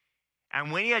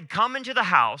 And when he had come into the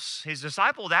house, his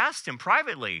disciples asked him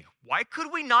privately, why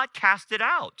could we not cast it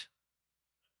out?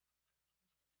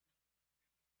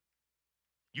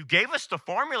 You gave us the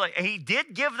formula, and he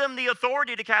did give them the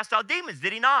authority to cast out demons,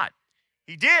 did he not?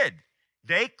 He did.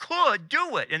 They could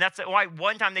do it. And that's why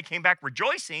one time they came back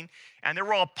rejoicing, and they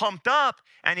were all pumped up,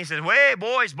 and he said, wait,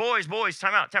 boys,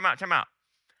 time out.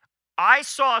 I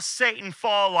saw Satan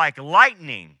fall like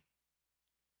lightning.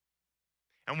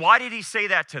 And why did he say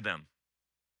that to them?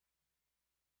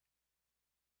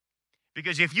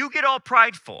 Because if you get all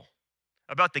prideful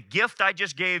about the gift I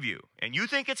just gave you, and you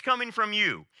think it's coming from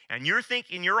you, and you're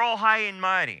thinking you're all high and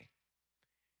mighty,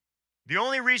 the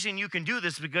only reason you can do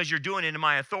this is because you're doing it in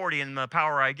my authority and the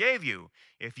power I gave you.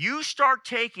 If you start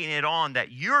taking it on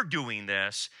that you're doing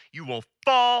this, you will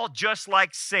fall just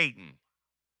like Satan.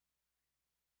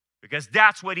 Because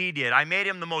that's what he did. I made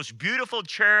him the most beautiful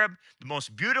cherub, the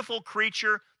most beautiful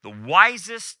creature, the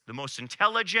wisest, the most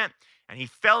intelligent, and he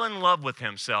fell in love with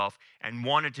himself and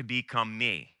wanted to become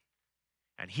me.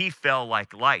 And he fell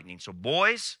like lightning. So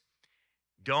boys,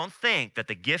 don't think that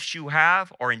the gifts you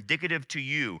have are indicative to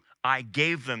you. I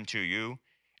gave them to you,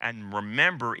 and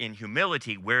remember in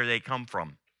humility where they come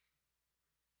from.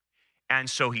 And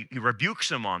so he rebukes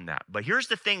them on that. But here's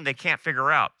the thing they can't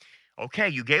figure out. Okay,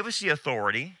 you gave us the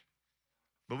authority,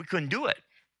 but we couldn't do it.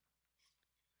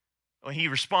 Well, he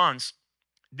responds,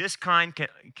 this kind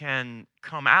can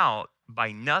come out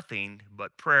by nothing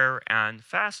but prayer and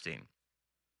fasting.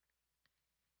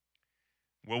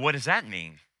 Well, what does that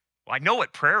mean? Well, I know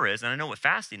what prayer is, and I know what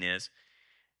fasting is.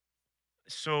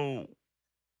 So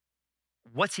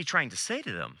what's he trying to say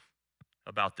to them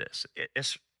about this?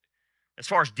 As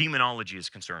far as demonology is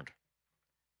concerned,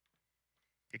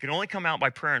 it can only come out by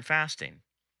prayer and fasting.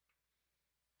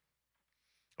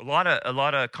 A lot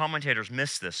of commentators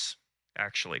miss this,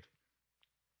 actually.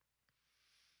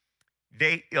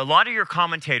 A lot of your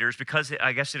commentators, because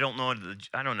I guess they don't know,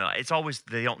 I don't know, it's always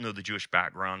they don't know the Jewish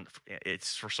background.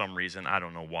 It's for some reason, I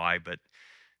don't know why, but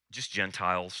just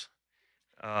Gentiles.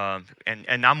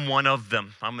 And I'm one of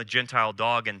them. I'm a Gentile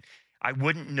dog, and I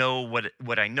wouldn't know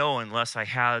what I know unless I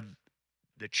had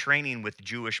the training with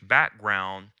Jewish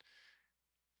background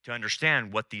to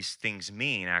understand what these things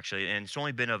mean, actually. And it's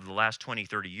only been over the last 20,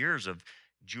 30 years of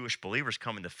Jewish believers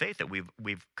coming to faith that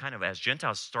we've kind of, as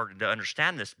Gentiles, started to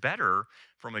understand this better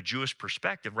from a Jewish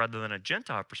perspective rather than a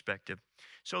Gentile perspective.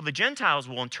 So the Gentiles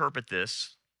will interpret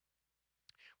this,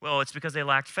 well, it's because they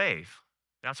lacked faith.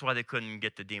 That's why they couldn't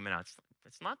get the demon out.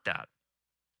 It's not that.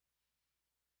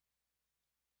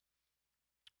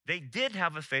 They did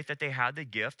have a faith that they had the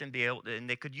gift and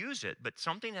they could use it, but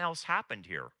something else happened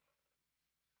here.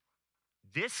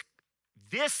 This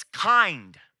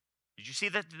kind, did you see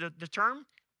the term?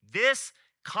 This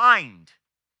kind.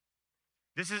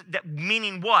 This is that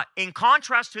meaning what? In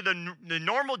contrast to the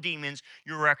normal demons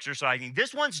you were exorcising,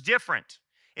 this one's different.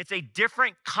 It's a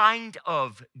different kind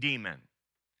of demon.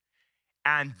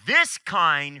 And this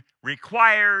kind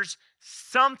requires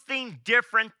something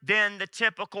different than the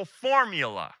typical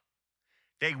formula.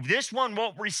 This one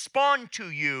won't respond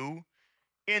to you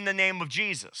in the name of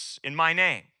Jesus, in my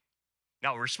name.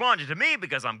 Now, it responded to me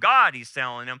because I'm God, he's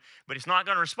telling him, but it's not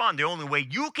going to respond. The only way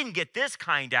you can get this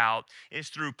kind out is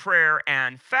through prayer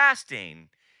and fasting.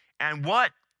 And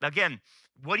what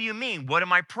do you mean? What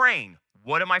am I praying?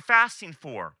 What am I fasting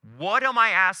for? What am I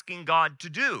asking God to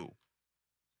do?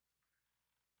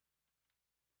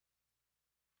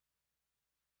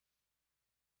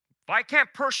 If I can't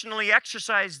personally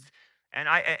exorcise and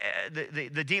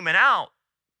the demon out,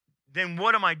 then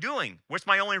what am I doing? What's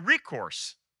my only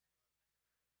recourse?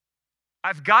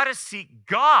 I've got to seek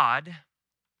God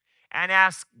and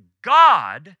ask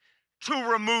God to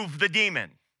remove the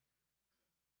demon.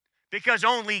 Because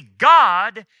only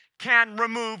God can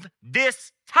remove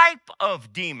this type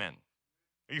of demon.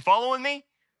 Are you following me?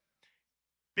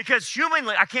 Because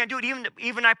humanly, I can't do it.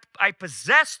 Even I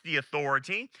possess the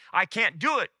authority, I can't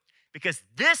do it. Because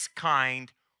this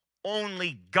kind,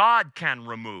 only God can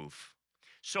remove.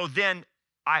 So then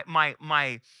my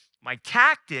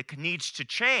tactic needs to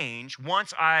change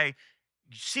once I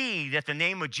see that the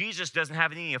name of Jesus doesn't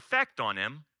have any effect on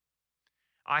him.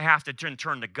 I have to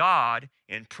turn to God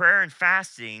in prayer and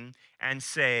fasting and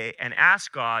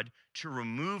ask God to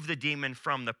remove the demon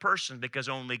from the person, because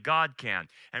only God can.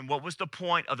 And what was the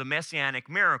point of the messianic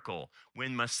miracle?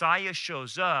 When Messiah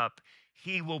shows up,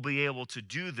 he will be able to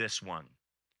do this one.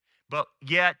 But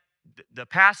yet, the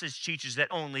passage teaches that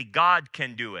only God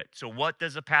can do it. So what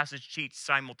does the passage teach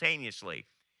simultaneously?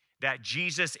 That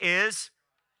Jesus is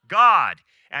God,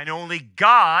 and only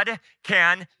God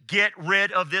can get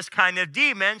rid of this kind of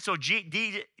demon. So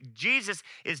Jesus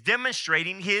is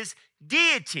demonstrating his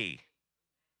deity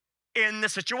in the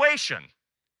situation.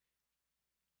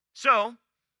 So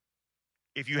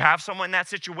if you have someone in that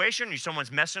situation, or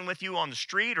someone's messing with you on the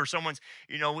street, or someone's,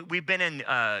 we've been in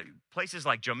places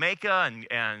like Jamaica,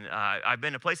 and I've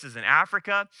been to places in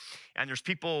Africa, and there's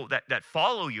people that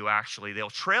follow you. Actually, they'll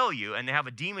trail you, and they have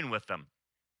a demon with them,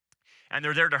 and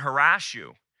they're there to harass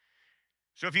you.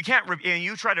 So if you can't, and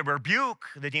you try to rebuke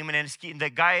the demon, and the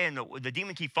guy and the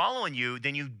demon keep following you,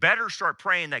 then you better start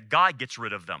praying that God gets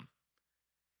rid of them.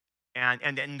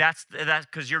 And that's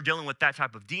because you're dealing with that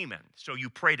type of demon. So you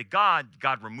pray to God,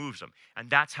 God removes them, and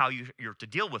that's how you're to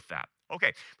deal with that.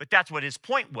 Okay, but that's what his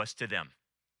point was to them.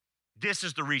 This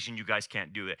is the reason you guys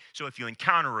can't do it. So if you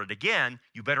encounter it again,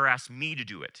 you better ask me to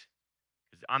do it,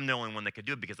 because I'm the only one that can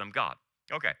do it, because I'm God.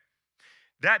 Okay.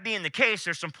 That being the case,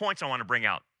 there's some points I want to bring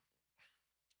out.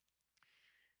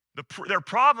 Their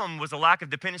problem was a lack of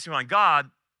dependency on God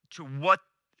to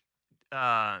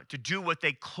do what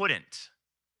they couldn't.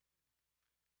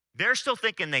 They're still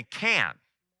thinking they can,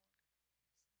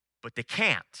 but they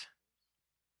can't.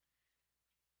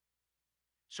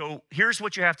 So here's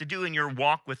what you have to do in your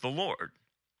walk with the Lord.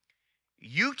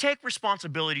 You take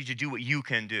responsibility to do what you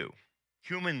can do,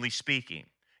 humanly speaking.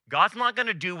 God's not going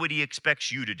to do what he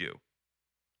expects you to do.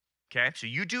 Okay, so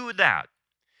you do that.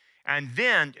 And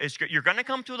then you're going to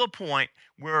come to the point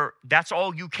where that's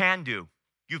all you can do.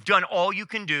 You've done all you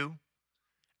can do,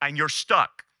 and you're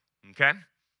stuck, okay?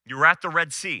 You're at the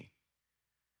Red Sea.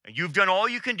 And you've done all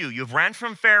you can do. You've ran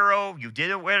from Pharaoh. You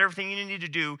did everything you need to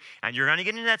do, and you're going to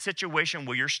get into that situation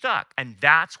where you're stuck. And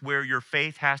that's where your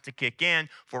faith has to kick in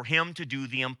for him to do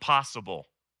the impossible.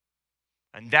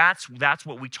 And that's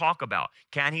what we talk about.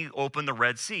 Can he open the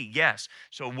Red Sea? Yes.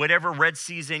 So whatever Red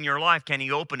Sea's in your life, can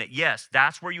he open it? Yes.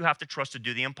 That's where you have to trust to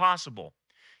do the impossible.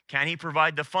 Can he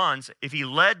provide the funds? If he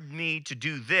led me to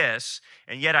do this,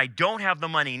 and yet I don't have the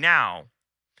money now,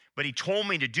 but he told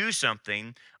me to do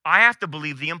something, I have to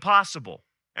believe the impossible.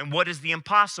 And what is the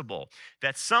impossible?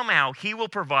 That somehow he will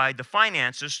provide the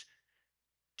finances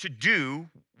to do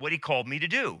what he called me to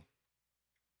do,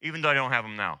 even though I don't have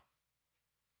them now.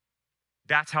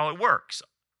 That's how it works.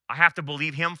 I have to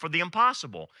believe him for the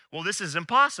impossible. Well, this is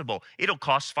impossible. It'll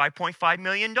cost $5.5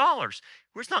 million.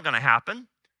 It's not going to happen.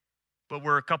 But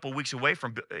we're a couple weeks away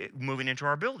from moving into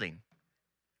our building.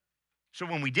 So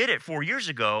when we did it 4 years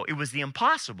ago, it was the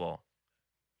impossible.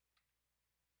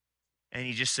 And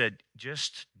he just said,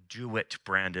 just do it,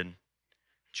 Brandon.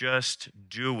 Just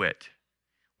do it.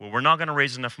 Well, we're not going to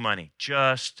raise enough money.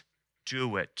 Just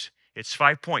do it. It's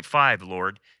 5.5,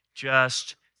 Lord.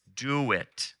 Just do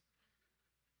it.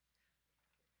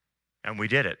 And we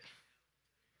did it.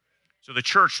 So the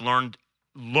church learned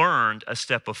a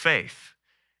step of faith,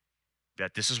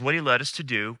 that this is what he led us to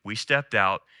do. We stepped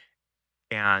out,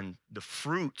 and the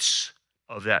fruits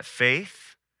of that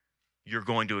faith you're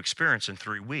going to experience in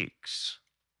 3 weeks.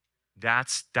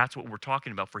 That's what we're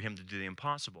talking about, for him to do the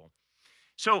impossible.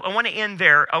 So I want to end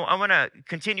there. I want to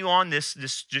continue on this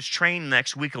train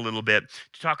next week a little bit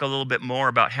to talk a little bit more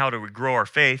about how to grow our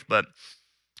faith. But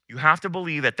you have to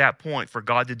believe at that point for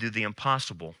God to do the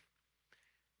impossible.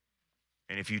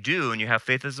 And if you do, and you have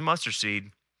faith as a mustard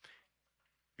seed,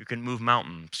 you can move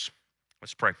mountains.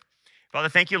 Let's pray. Father,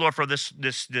 thank you, Lord, for this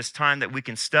time that we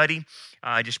can study.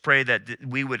 I just pray that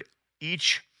we would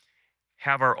each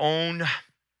have our own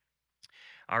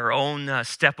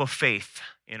step of faith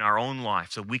in our own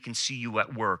life, so we can see you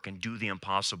at work and do the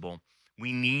impossible.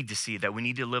 We need to see that. We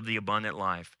need to live the abundant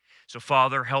life. So,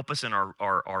 Father, help us in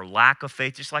our lack of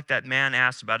faith, just like that man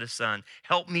asked about his son.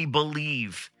 Help me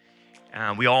believe.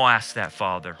 We all ask that,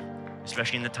 Father,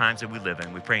 especially in the times that we live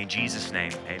in. We pray in Jesus'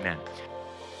 name, amen.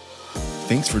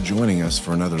 Thanks for joining us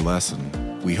for another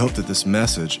lesson. We hope that this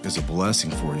message is a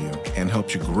blessing for you and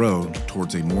helps you grow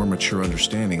towards a more mature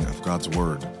understanding of God's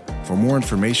Word. For more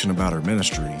information about our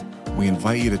ministry, we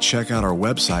invite you to check out our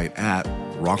website at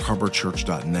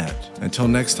rockharborchurch.net. Until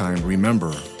next time,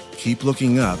 remember, keep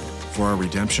looking up, for our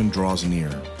redemption draws near.